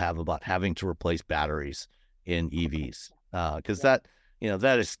people have about having to replace batteries in EVs. Because that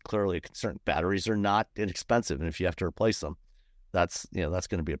is clearly a concern. Batteries are not inexpensive, and if you have to replace them, that's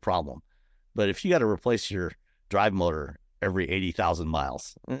going to be a problem. But if you got to replace your drive motor every 80,000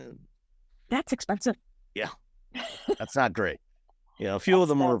 miles, that's expensive. Yeah, that's not great. A few of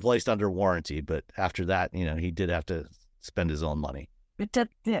them were replaced under warranty, but after that, he did have to spend his own money.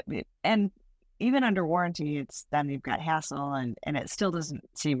 And even under warranty, then you've got hassle, and it still doesn't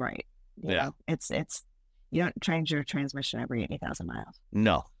seem right. It's you don't change your transmission every 80,000 miles.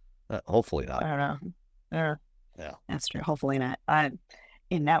 No, hopefully not. I don't know. Yeah, that's true. Hopefully not.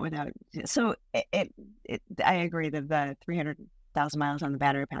 In that without. So I agree that the 300,000 miles on the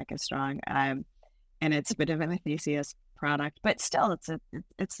battery pack is strong. And it's a bit of an Theseus product, but still, it's an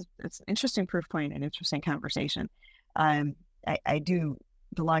interesting proof point, an interesting conversation. I do.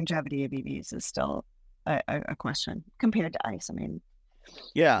 The longevity of EVs is still a question compared to ICE.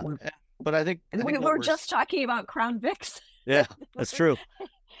 But I think we were just talking about Crown Vics. Yeah, that's true.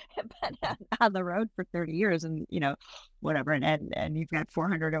 Been on the road for 30 years, and whatever, and you've got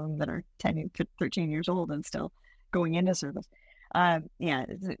 400 of them that are 10, 13 years old and still going into service.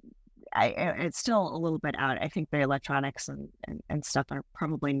 It's still a little bit out. I think the electronics and stuff are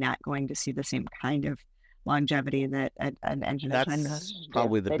probably not going to see the same kind of longevity that an engine. That's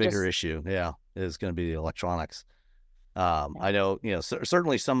probably the bigger issue. Yeah, is going to be the electronics. I know,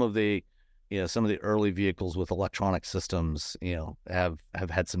 certainly some of the, some of the early vehicles with electronic systems, have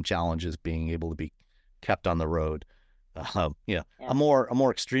had some challenges being able to be kept on the road. A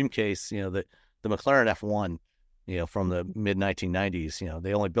more extreme case, the McLaren F1, from the mid 1990s,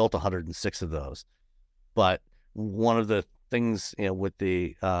 they only built 106 of those. But one of the things, with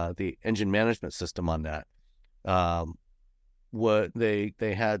the engine management system on that, what they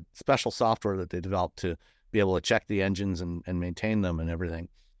had special software that they developed to be able to check the engines and maintain them and everything.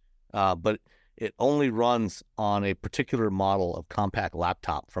 But it only runs on a particular model of compact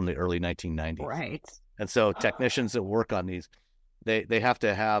laptop from the early 1990s. Right. And so technicians that work on these, they have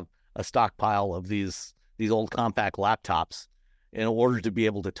to have a stockpile of these old compact laptops in order to be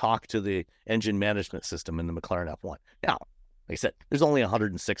able to talk to the engine management system in the McLaren F1. Now, like I said, there's only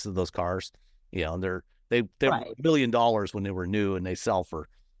 106 of those cars, and they're right. $1 million when they were new, and they sell for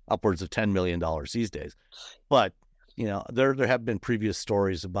upwards of $10 million these days. But there have been previous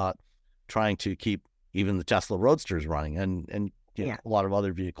stories about trying to keep even the Tesla Roadsters running and a lot of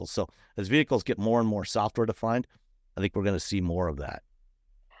other vehicles. So as vehicles get more and more software defined, I think we're going to see more of that.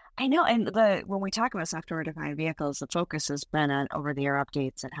 I know. And when we talk about software defined vehicles, the focus has been on over the air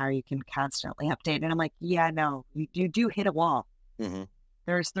updates and how you can constantly update. And I'm like, no, you do hit a wall. Mm-hmm.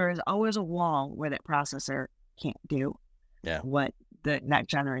 There's always a wall where that processor can't do what the next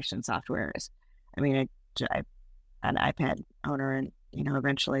generation software is. I mean, I'm an iPad owner, and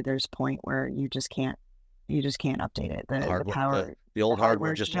eventually there's a point where you just can't update it. The old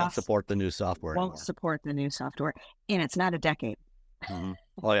hardware just won't support the new software. Won't support the new software, and it's not a decade. Mm-hmm.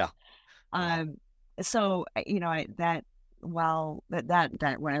 Oh yeah. So when I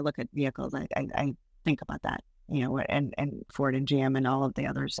look at vehicles, I think about that. And Ford and GM and all of the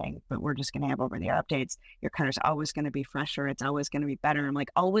others saying, but we're just going to have over the air updates. Your car's always going to be fresher. It's always going to be better. I'm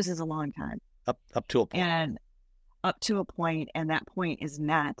like, always is a long time. Up to a point. And up to a point, and that point is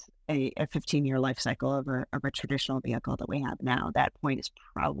not a 15-year life cycle of a traditional vehicle that we have now. That point is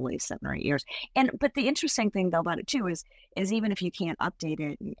probably 7 or 8 years. But the interesting thing though about it too is even if you can't update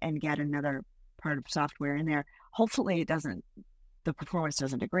it and get another part of software in there, hopefully the performance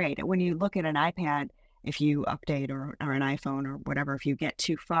doesn't degrade. And when you look at an iPad, if you update or an iPhone or whatever, if you get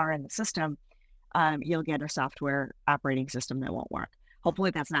too far in the system, you'll get a software operating system that won't work.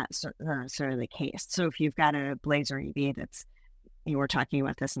 Hopefully that's not necessarily the case. So if you've got a Blazer EV that's, we're talking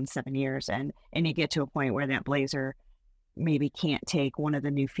about this in 7 years, and you get to a point where that Blazer maybe can't take one of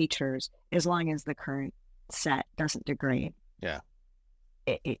the new features, as long as the current set doesn't degrade. Yeah.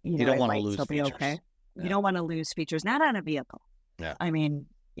 You don't want to lose features. Okay. Yeah. You don't want to lose features, not on a vehicle. Yeah. I mean,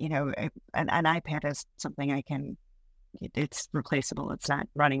 an iPad is something it's replaceable. It's not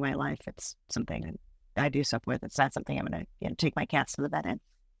running my life. It's something I do stuff with. It's not something I'm going to take my cats to the vet in.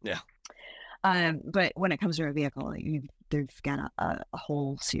 Yeah. But when it comes to a vehicle, they've got a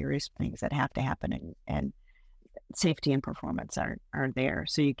whole series of things that have to happen, and safety and performance are there.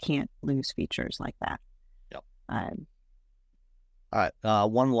 So you can't lose features like that. Yep. All right.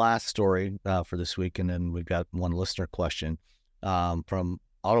 One last story for this week, and then we've got one listener question from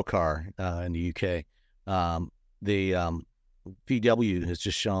Autocar in the UK. The VW has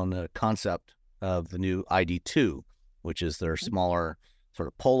just shown a concept of the new ID.2, which is their smaller sort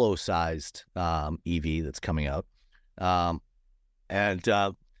of Polo-sized EV that's coming out. And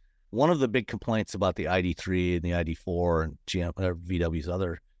one of the big complaints about the ID.3 and the ID.4 and VW's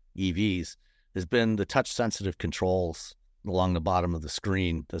other EVs has been the touch-sensitive controls along the bottom of the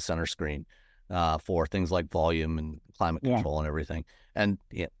screen, the center screen, for things like volume and climate control and everything. And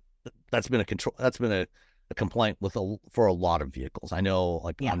that's been a complaint for a lot of vehicles. I know,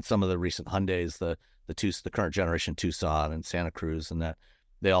 on some of the recent Hyundais, the current generation Tucson and Santa Cruz, and that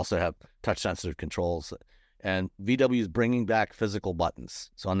they also have touch sensitive controls. And VW is bringing back physical buttons.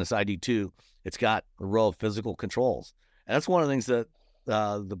 So on this ID.2, it's got a row of physical controls, and that's one of the things that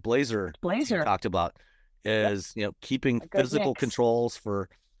the Blazer talked about is keeping physical controls for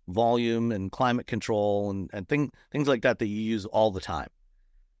volume and climate control and things like that you use all the time.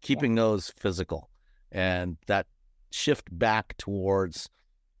 Keeping those physical, and that shift back towards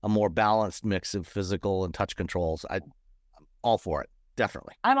a more balanced mix of physical and touch controls. I'm all for it.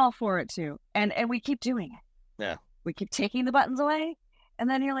 Definitely. I'm all for it too. And we keep doing it. Yeah. We keep taking the buttons away, and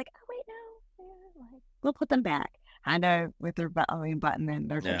then you're like, oh wait, no, we'll put them back. Honda with their button and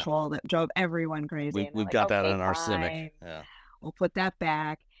their control that drove everyone crazy. We've got that in our Civic. Yeah. We'll put that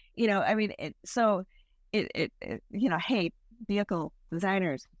back. Hey, vehicle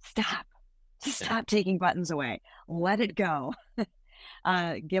designers, stop taking buttons away. Let it go.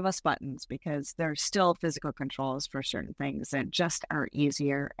 give us buttons, because there's still physical controls for certain things that just are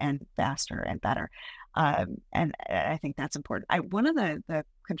easier and faster and better. And I think that's important. One of the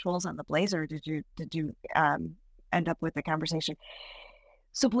controls on the Blazer, did you end up with the conversation?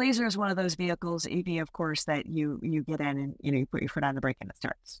 So Blazer is one of those vehicles, EV, of course, that you get in and, you put your foot on the brake and it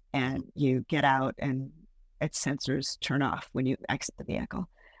starts, and you get out and its sensors turn off when you exit the vehicle.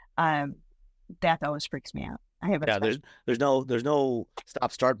 That always freaks me out. I have there's no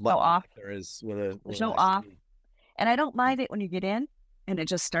stop start button. No off. There is there's no off, and I don't mind it when you get in and it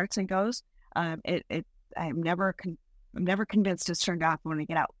just starts and goes. I'm never convinced it's turned off when we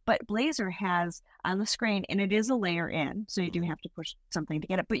get out. But Blazer has on the screen, and it is a layer in, so you do have to push something to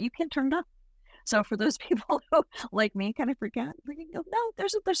get it, but you can turn it up. So for those people who, like me, kind of forget, no,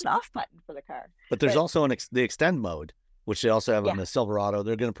 there's an off button for the car. But there's also the extend mode, which they also have on the Silverado.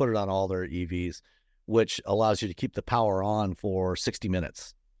 They're going to put it on all their EVs, which allows you to keep the power on for 60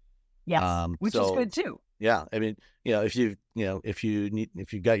 minutes. Yes, which is good too. Yeah, I mean, if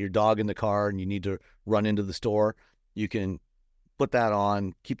you got your dog in the car and you need to run into the store, you can put that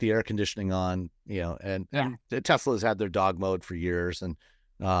on, keep the air conditioning on, and Tesla's had their dog mode for years, and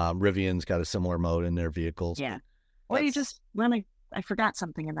Rivian's got a similar mode in their vehicles. Yeah. Well, you just I forgot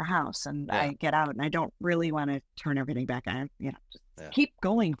something in the house, and I get out and I don't really want to turn everything back on, keep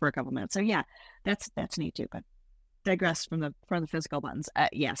going for a couple minutes. So yeah, that's neat too, but digress from the physical buttons.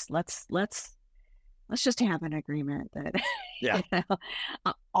 Yes, let's just have an agreement that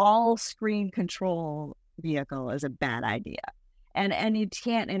all screen control vehicle is a bad idea, and you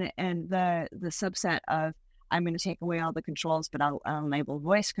can't, and the subset of I'm going to take away all the controls, but I'll enable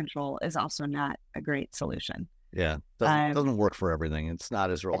voice control is also not a great solution. Yeah, doesn't work for everything. It's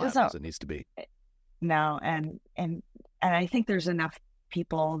not as reliable as it needs to be. No, and I think there's enough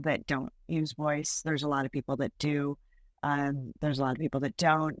people that don't use voice. There's a lot of people that do. There's a lot of people that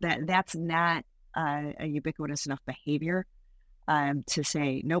don't. That's not a ubiquitous enough behavior to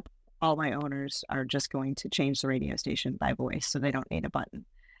say, nope, all my owners are just going to change the radio station by voice, so they don't need a button.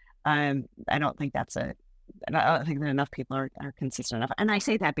 I don't think that enough people are consistent enough. And I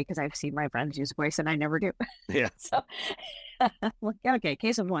say that because I've seen my friends use voice and I never do. Yeah. So, okay,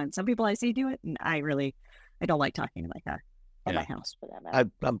 case of one. Some people I see do it, and I don't like talking to my car or my house for that matter.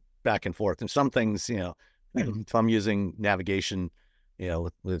 I'm back and forth. And some things, if I'm using navigation,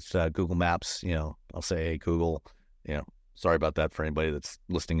 with Google Maps, I'll say, hey, Google, sorry about that for anybody that's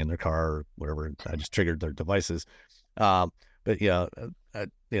listening in their car or whatever. I just triggered their devices. But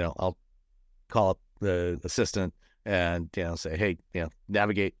I'll call up the assistant and say, hey,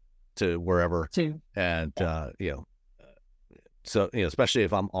 navigate to wherever. And so especially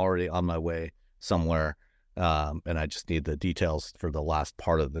if I'm already on my way somewhere, and I just need the details for the last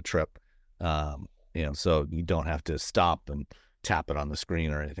part of the trip. So you don't have to stop and tap it on the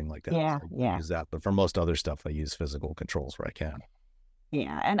screen or anything like that. Yeah, so use that. But for most other stuff, I use physical controls where I can.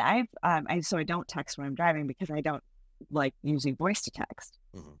 Yeah, and so I don't text when I'm driving because I don't like using voice to text.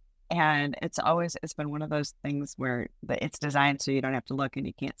 Mm-hmm. And it's been one of those things where it's designed so you don't have to look and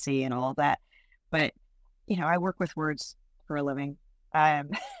you can't see and all of that. But, I work with words for a living.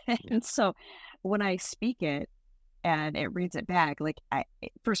 And so when I speak it and it reads it back,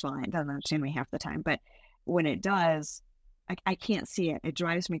 first of all, it doesn't understand me half the time, but when it does, I can't see it. It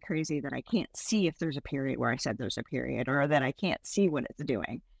drives me crazy that I can't see if there's a period where I said there's a period, or that I can't see what it's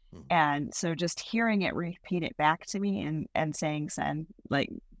doing. Mm-hmm. And so just hearing it repeat it back to me and saying send,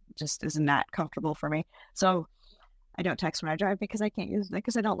 just is not comfortable for me. So I don't text when I drive because I can't use it,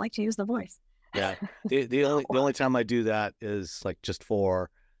 because I don't like to use the voice. Yeah. The only time I do that is just for,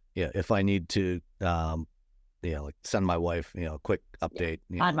 if I need to, send my wife, a quick update,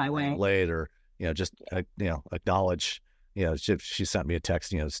 on my way late, or, just, acknowledge, if she sent me a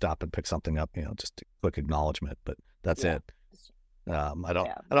text, stop and pick something up, just a quick acknowledgement, but that's it. I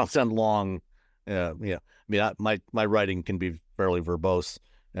don't send long, my writing can be fairly verbose,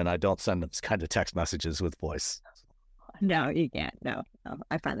 and I don't send those kind of text messages with voice. No, you can't. No,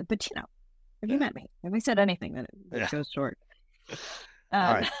 I find that. But if you met me, if we said anything, then it goes short.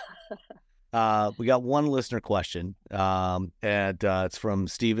 All right. We got one listener question, and it's from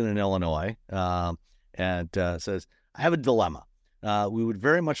Stephen in Illinois, and says, I have a dilemma. We would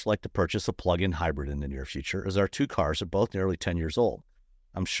very much like to purchase a plug-in hybrid in the near future, as our two cars are both nearly 10 years old.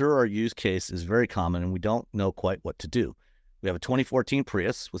 I'm sure our use case is very common, and we don't know quite what to do. We have a 2014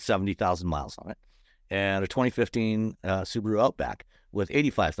 Prius with 70,000 miles on it, and a 2015 Subaru Outback with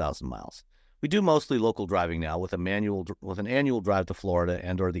 85,000 miles. We do mostly local driving now with an annual drive to Florida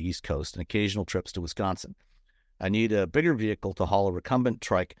and/or the East Coast and occasional trips to Wisconsin. I need a bigger vehicle to haul a recumbent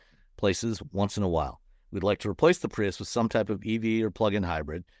trike places once in a while. We'd like to replace the Prius with some type of EV or plug-in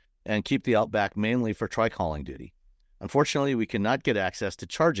hybrid and keep the Outback mainly for tri-calling duty. Unfortunately, we cannot get access to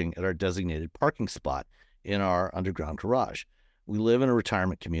charging at our designated parking spot in our underground garage. We live in a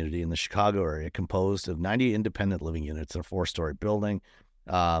retirement community in the Chicago area composed of 90 independent living units in a 4-story building.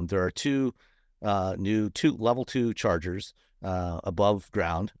 There are two level 2 chargers above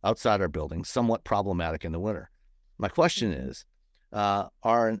ground outside our building, somewhat problematic in the winter. My question is, our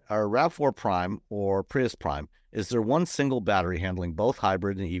RAV4 Prime or Prius Prime, is there one single battery handling both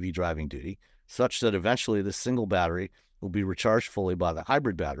hybrid and EV driving duty, such that eventually this single battery will be recharged fully by the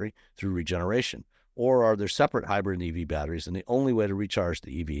hybrid battery through regeneration? Or are there separate hybrid and EV batteries, and the only way to recharge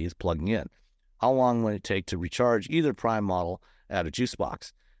the EV is plugging in? How long will it take to recharge either Prime model at a juice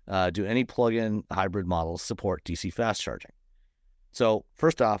box? Do any plug-in hybrid models support DC fast charging? So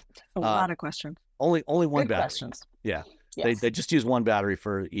first off, a lot of questions. Only one Good battery. Questions. Yeah, Yes. they just use one battery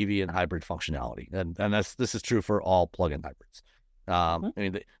for EV and hybrid functionality, and this is true for all plug-in hybrids. I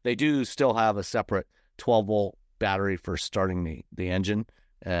mean, they do still have a separate 12-volt battery for starting the engine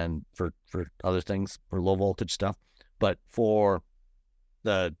and for other things, for low voltage stuff, but for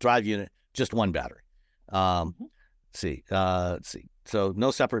the drive unit, just one battery. Let's see. So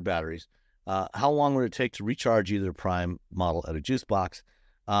no separate batteries. How long would it take to recharge either Prime model at a juice box?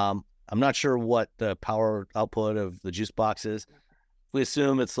 I'm not sure what the power output of the juice box is. We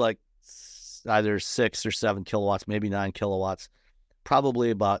assume it's like either 6 or 7 kilowatts, maybe 9 kilowatts, probably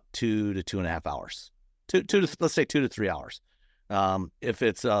about 2 to 2.5 hours. Let's say 2 to 3 hours. If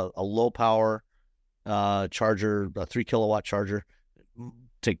it's a low power charger, a 3 kilowatt charger,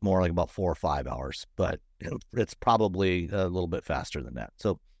 take more like about 4 or 5 hours, but it's probably a little bit faster than that.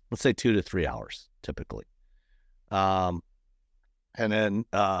 So let's say 2 to 3 hours typically. And then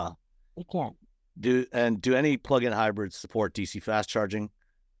You can't. do any plug-in hybrids support DC fast charging?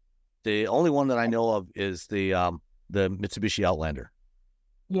 The only one that I know of is the Mitsubishi Outlander.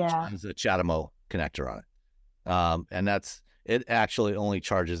 Yeah. It has a CHAdeMO connector on it. And it actually only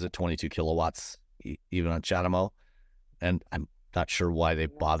charges at 22 kilowatts even on CHAdeMO. And I'm not sure why they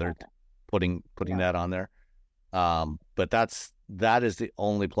bothered putting that on there. But that is the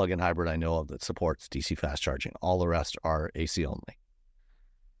only plug-in hybrid I know of that supports DC fast charging. All the rest are AC only.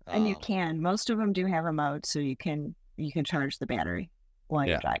 And you can. Most of them do have a mode, so you can charge the battery while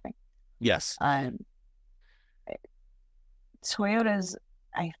you're driving. Yes. Toyota's,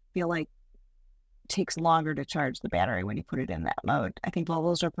 I feel like, takes longer to charge the battery when you put it in that mode. I think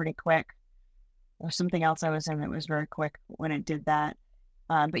Volvos are pretty quick. There's something else I was in that was very quick when it did that.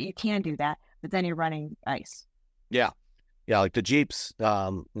 But you can do that, but then you're running ice. Yeah, like the Jeeps,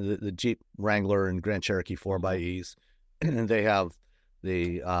 the Jeep Wrangler and Grand Cherokee 4xEs, and they have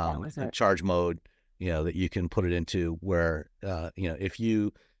the charge mode, that you can put it into where, if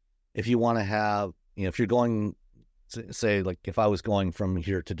you want to have, if you're going, say, like if I was going from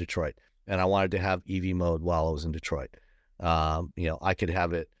here to Detroit and I wanted to have EV mode while I was in Detroit, I could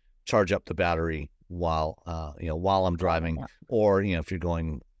have it charge up the battery while I'm driving, or, if you're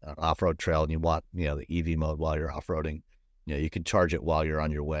going off-road trail and you want, the EV mode while you're off-roading, you can charge it while you're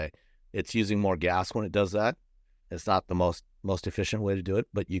on your way. It's using more gas when it does that. It's not the most efficient way to do it,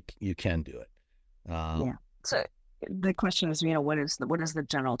 but you can do it. So the question is, what is the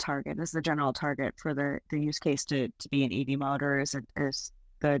general target? Is the general target for the use case to be in EV mode, or is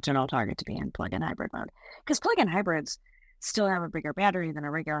the general target to be in plug-in hybrid mode? Because plug-in hybrids still have a bigger battery than a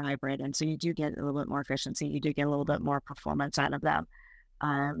regular hybrid, and so you do get a little bit more efficiency. You do get a little bit more performance out of them.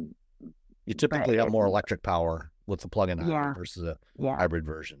 You typically have more electric power with the plug-in hybrid versus a hybrid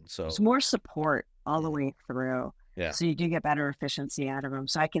version. So it's more support all the way through. Yeah. So you do get better efficiency out of them.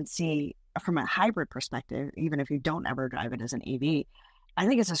 So I can see from a hybrid perspective, even if you don't ever drive it as an EV, I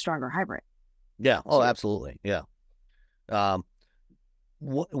think it's a stronger hybrid. Yeah. Oh, absolutely. Yeah.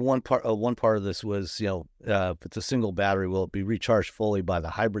 One part of this was, if it's a single battery, will it be recharged fully by the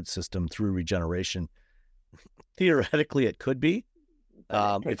hybrid system through regeneration? Theoretically, it could be.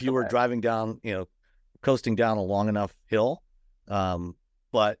 If you were driving down, coasting down a long enough hill,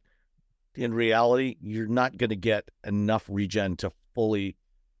 but in reality, you're not going to get enough regen to fully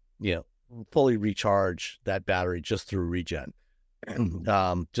recharge that battery just through regen.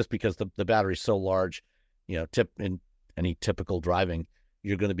 Just because the battery's so large, in any typical driving,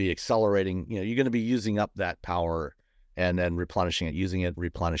 you're going to be accelerating, you're going to be using up that power and then replenishing it, using it,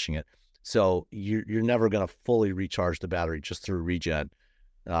 replenishing it. So you're never going to fully recharge the battery just through regen,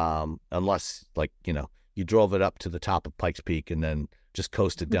 unless you drove it up to the top of Pikes Peak and then just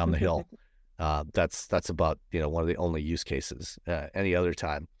coasted down the hill. That's about, one of the only use cases. Any other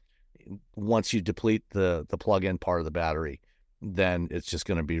time, once you deplete the plug-in part of the battery, then it's just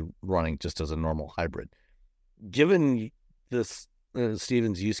going to be running just as a normal hybrid. given this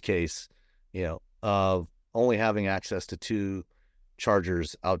Stephen's use case, of only having access to 2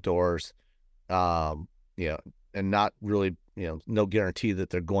 chargers outdoors, and not really, no guarantee that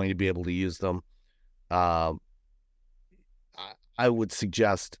they're going to be able to use them. I would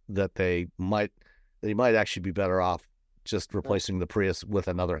suggest that they might actually be better off just replacing the Prius with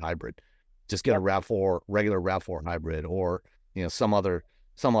another hybrid. Just get a regular RAV4 hybrid, or some other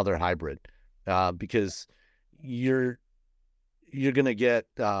hybrid, because you're gonna get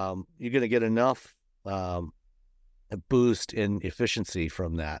enough boost in efficiency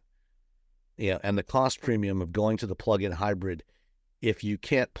from that, and the cost premium of going to the plug-in hybrid. If you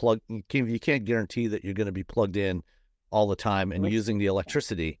can't guarantee that you're going to be plugged in all the time and using the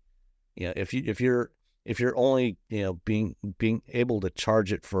electricity, if you're only being able to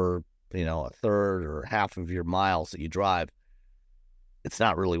charge it for a third or half of your miles that you drive, it's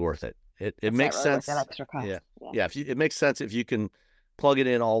not really worth it. It makes sense. That extra cost. Yeah. It makes sense if you can plug it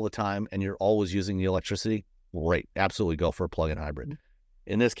in all the time and you're always using the electricity. Great, absolutely go for a plug-in hybrid.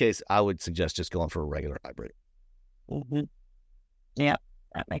 In this case, I would suggest just going for a regular hybrid. Mm-hmm. Yeah,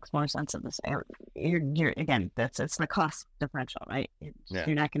 that makes more sense in this. You're again, it's the cost differential, right? You're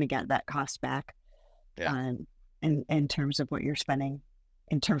not going to get that cost back, in terms of what you're spending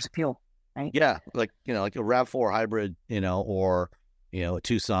in terms of fuel, right? Yeah, like a RAV4 hybrid, or a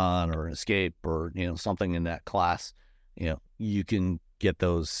Tucson or an Escape, or something in that class. You can get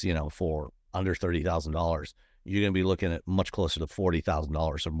those, for under $30,000. You're going to be looking at much closer to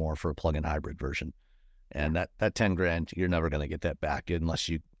 $40,000 or more for a plug-in hybrid version. And that $10,000, you're never going to get that back unless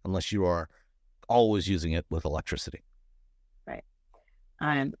you are always using it with electricity. Right.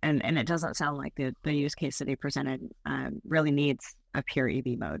 And it doesn't sound like the use case that he presented really needs a pure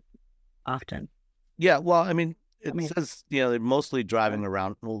EV mode often. Yeah. Well, it says, they're mostly driving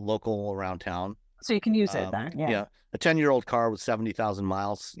around town. So you can use it then. Yeah. Yeah. A 10-year-old car with 70,000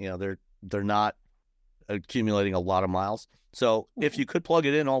 miles, they're not accumulating a lot of miles. So if you could plug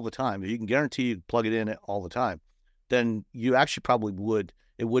it in all the time, if you can guarantee you plug it in all the time, then you actually probably would.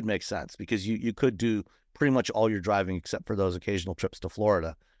 It would make sense, because you could do pretty much all your driving except for those occasional trips to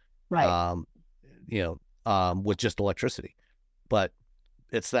Florida, right? With just electricity. But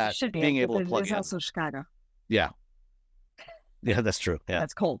it's that being able to plug in. There's also Chicago. Yeah, that's true. Yeah,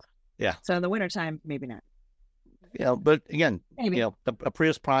 that's cold. Yeah. So in the wintertime, maybe not. But again, maybe. A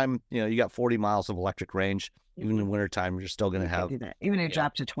Prius Prime, you got 40 miles of electric range. Even in wintertime, you're still going to have that. Even if you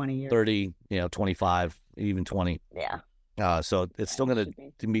drop to 20 or 30, 25, even 20. Yeah. So it's still going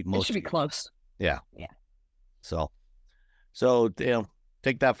to meet most. It should be close. Yeah. Yeah. So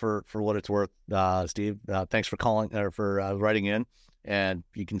take that for what it's worth, Steve. Thanks for calling or for writing in, and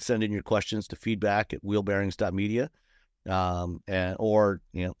you can send in your questions to feedback@wheelbearings.media, or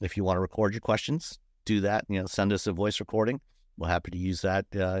if you want to record your questions, do that. Send us a voice recording. We're happy to use that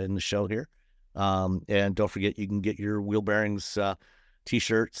in the show here. And don't forget, you can get your Wheel Bearings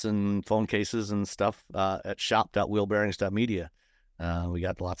t-shirts and phone cases and stuff at shop.wheelbearings.media. We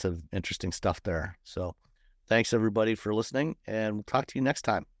got lots of interesting stuff there. So thanks everybody for listening, and we'll talk to you next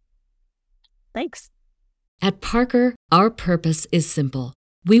time. Thanks. At Parker, our purpose is simple.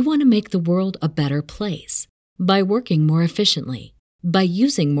 We want to make the world a better place by working more efficiently, by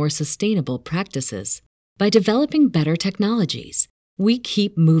using more sustainable practices, by developing better technologies. We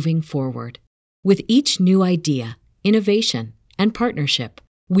keep moving forward. With each new idea, innovation, and partnership,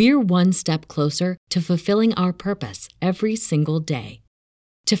 we're one step closer to fulfilling our purpose every single day.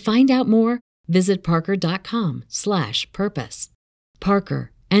 To find out more, visit parker.com/purpose.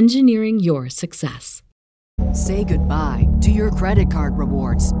 Parker, engineering your success. Say goodbye to your credit card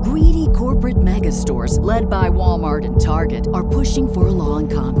rewards. Greedy corporate mega stores, led by Walmart and Target, are pushing for a law in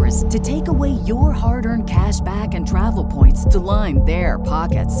Congress to take away your hard-earned cash back and travel points to line their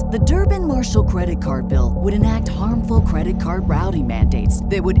pockets. The Durbin-Marshall credit card bill would enact harmful credit card routing mandates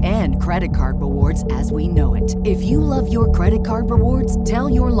that would end credit card rewards as we know it. If you love your credit card rewards, tell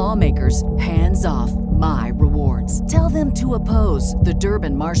your lawmakers, hands off my rewards. Tell them to oppose the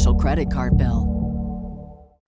Durbin-Marshall credit card bill.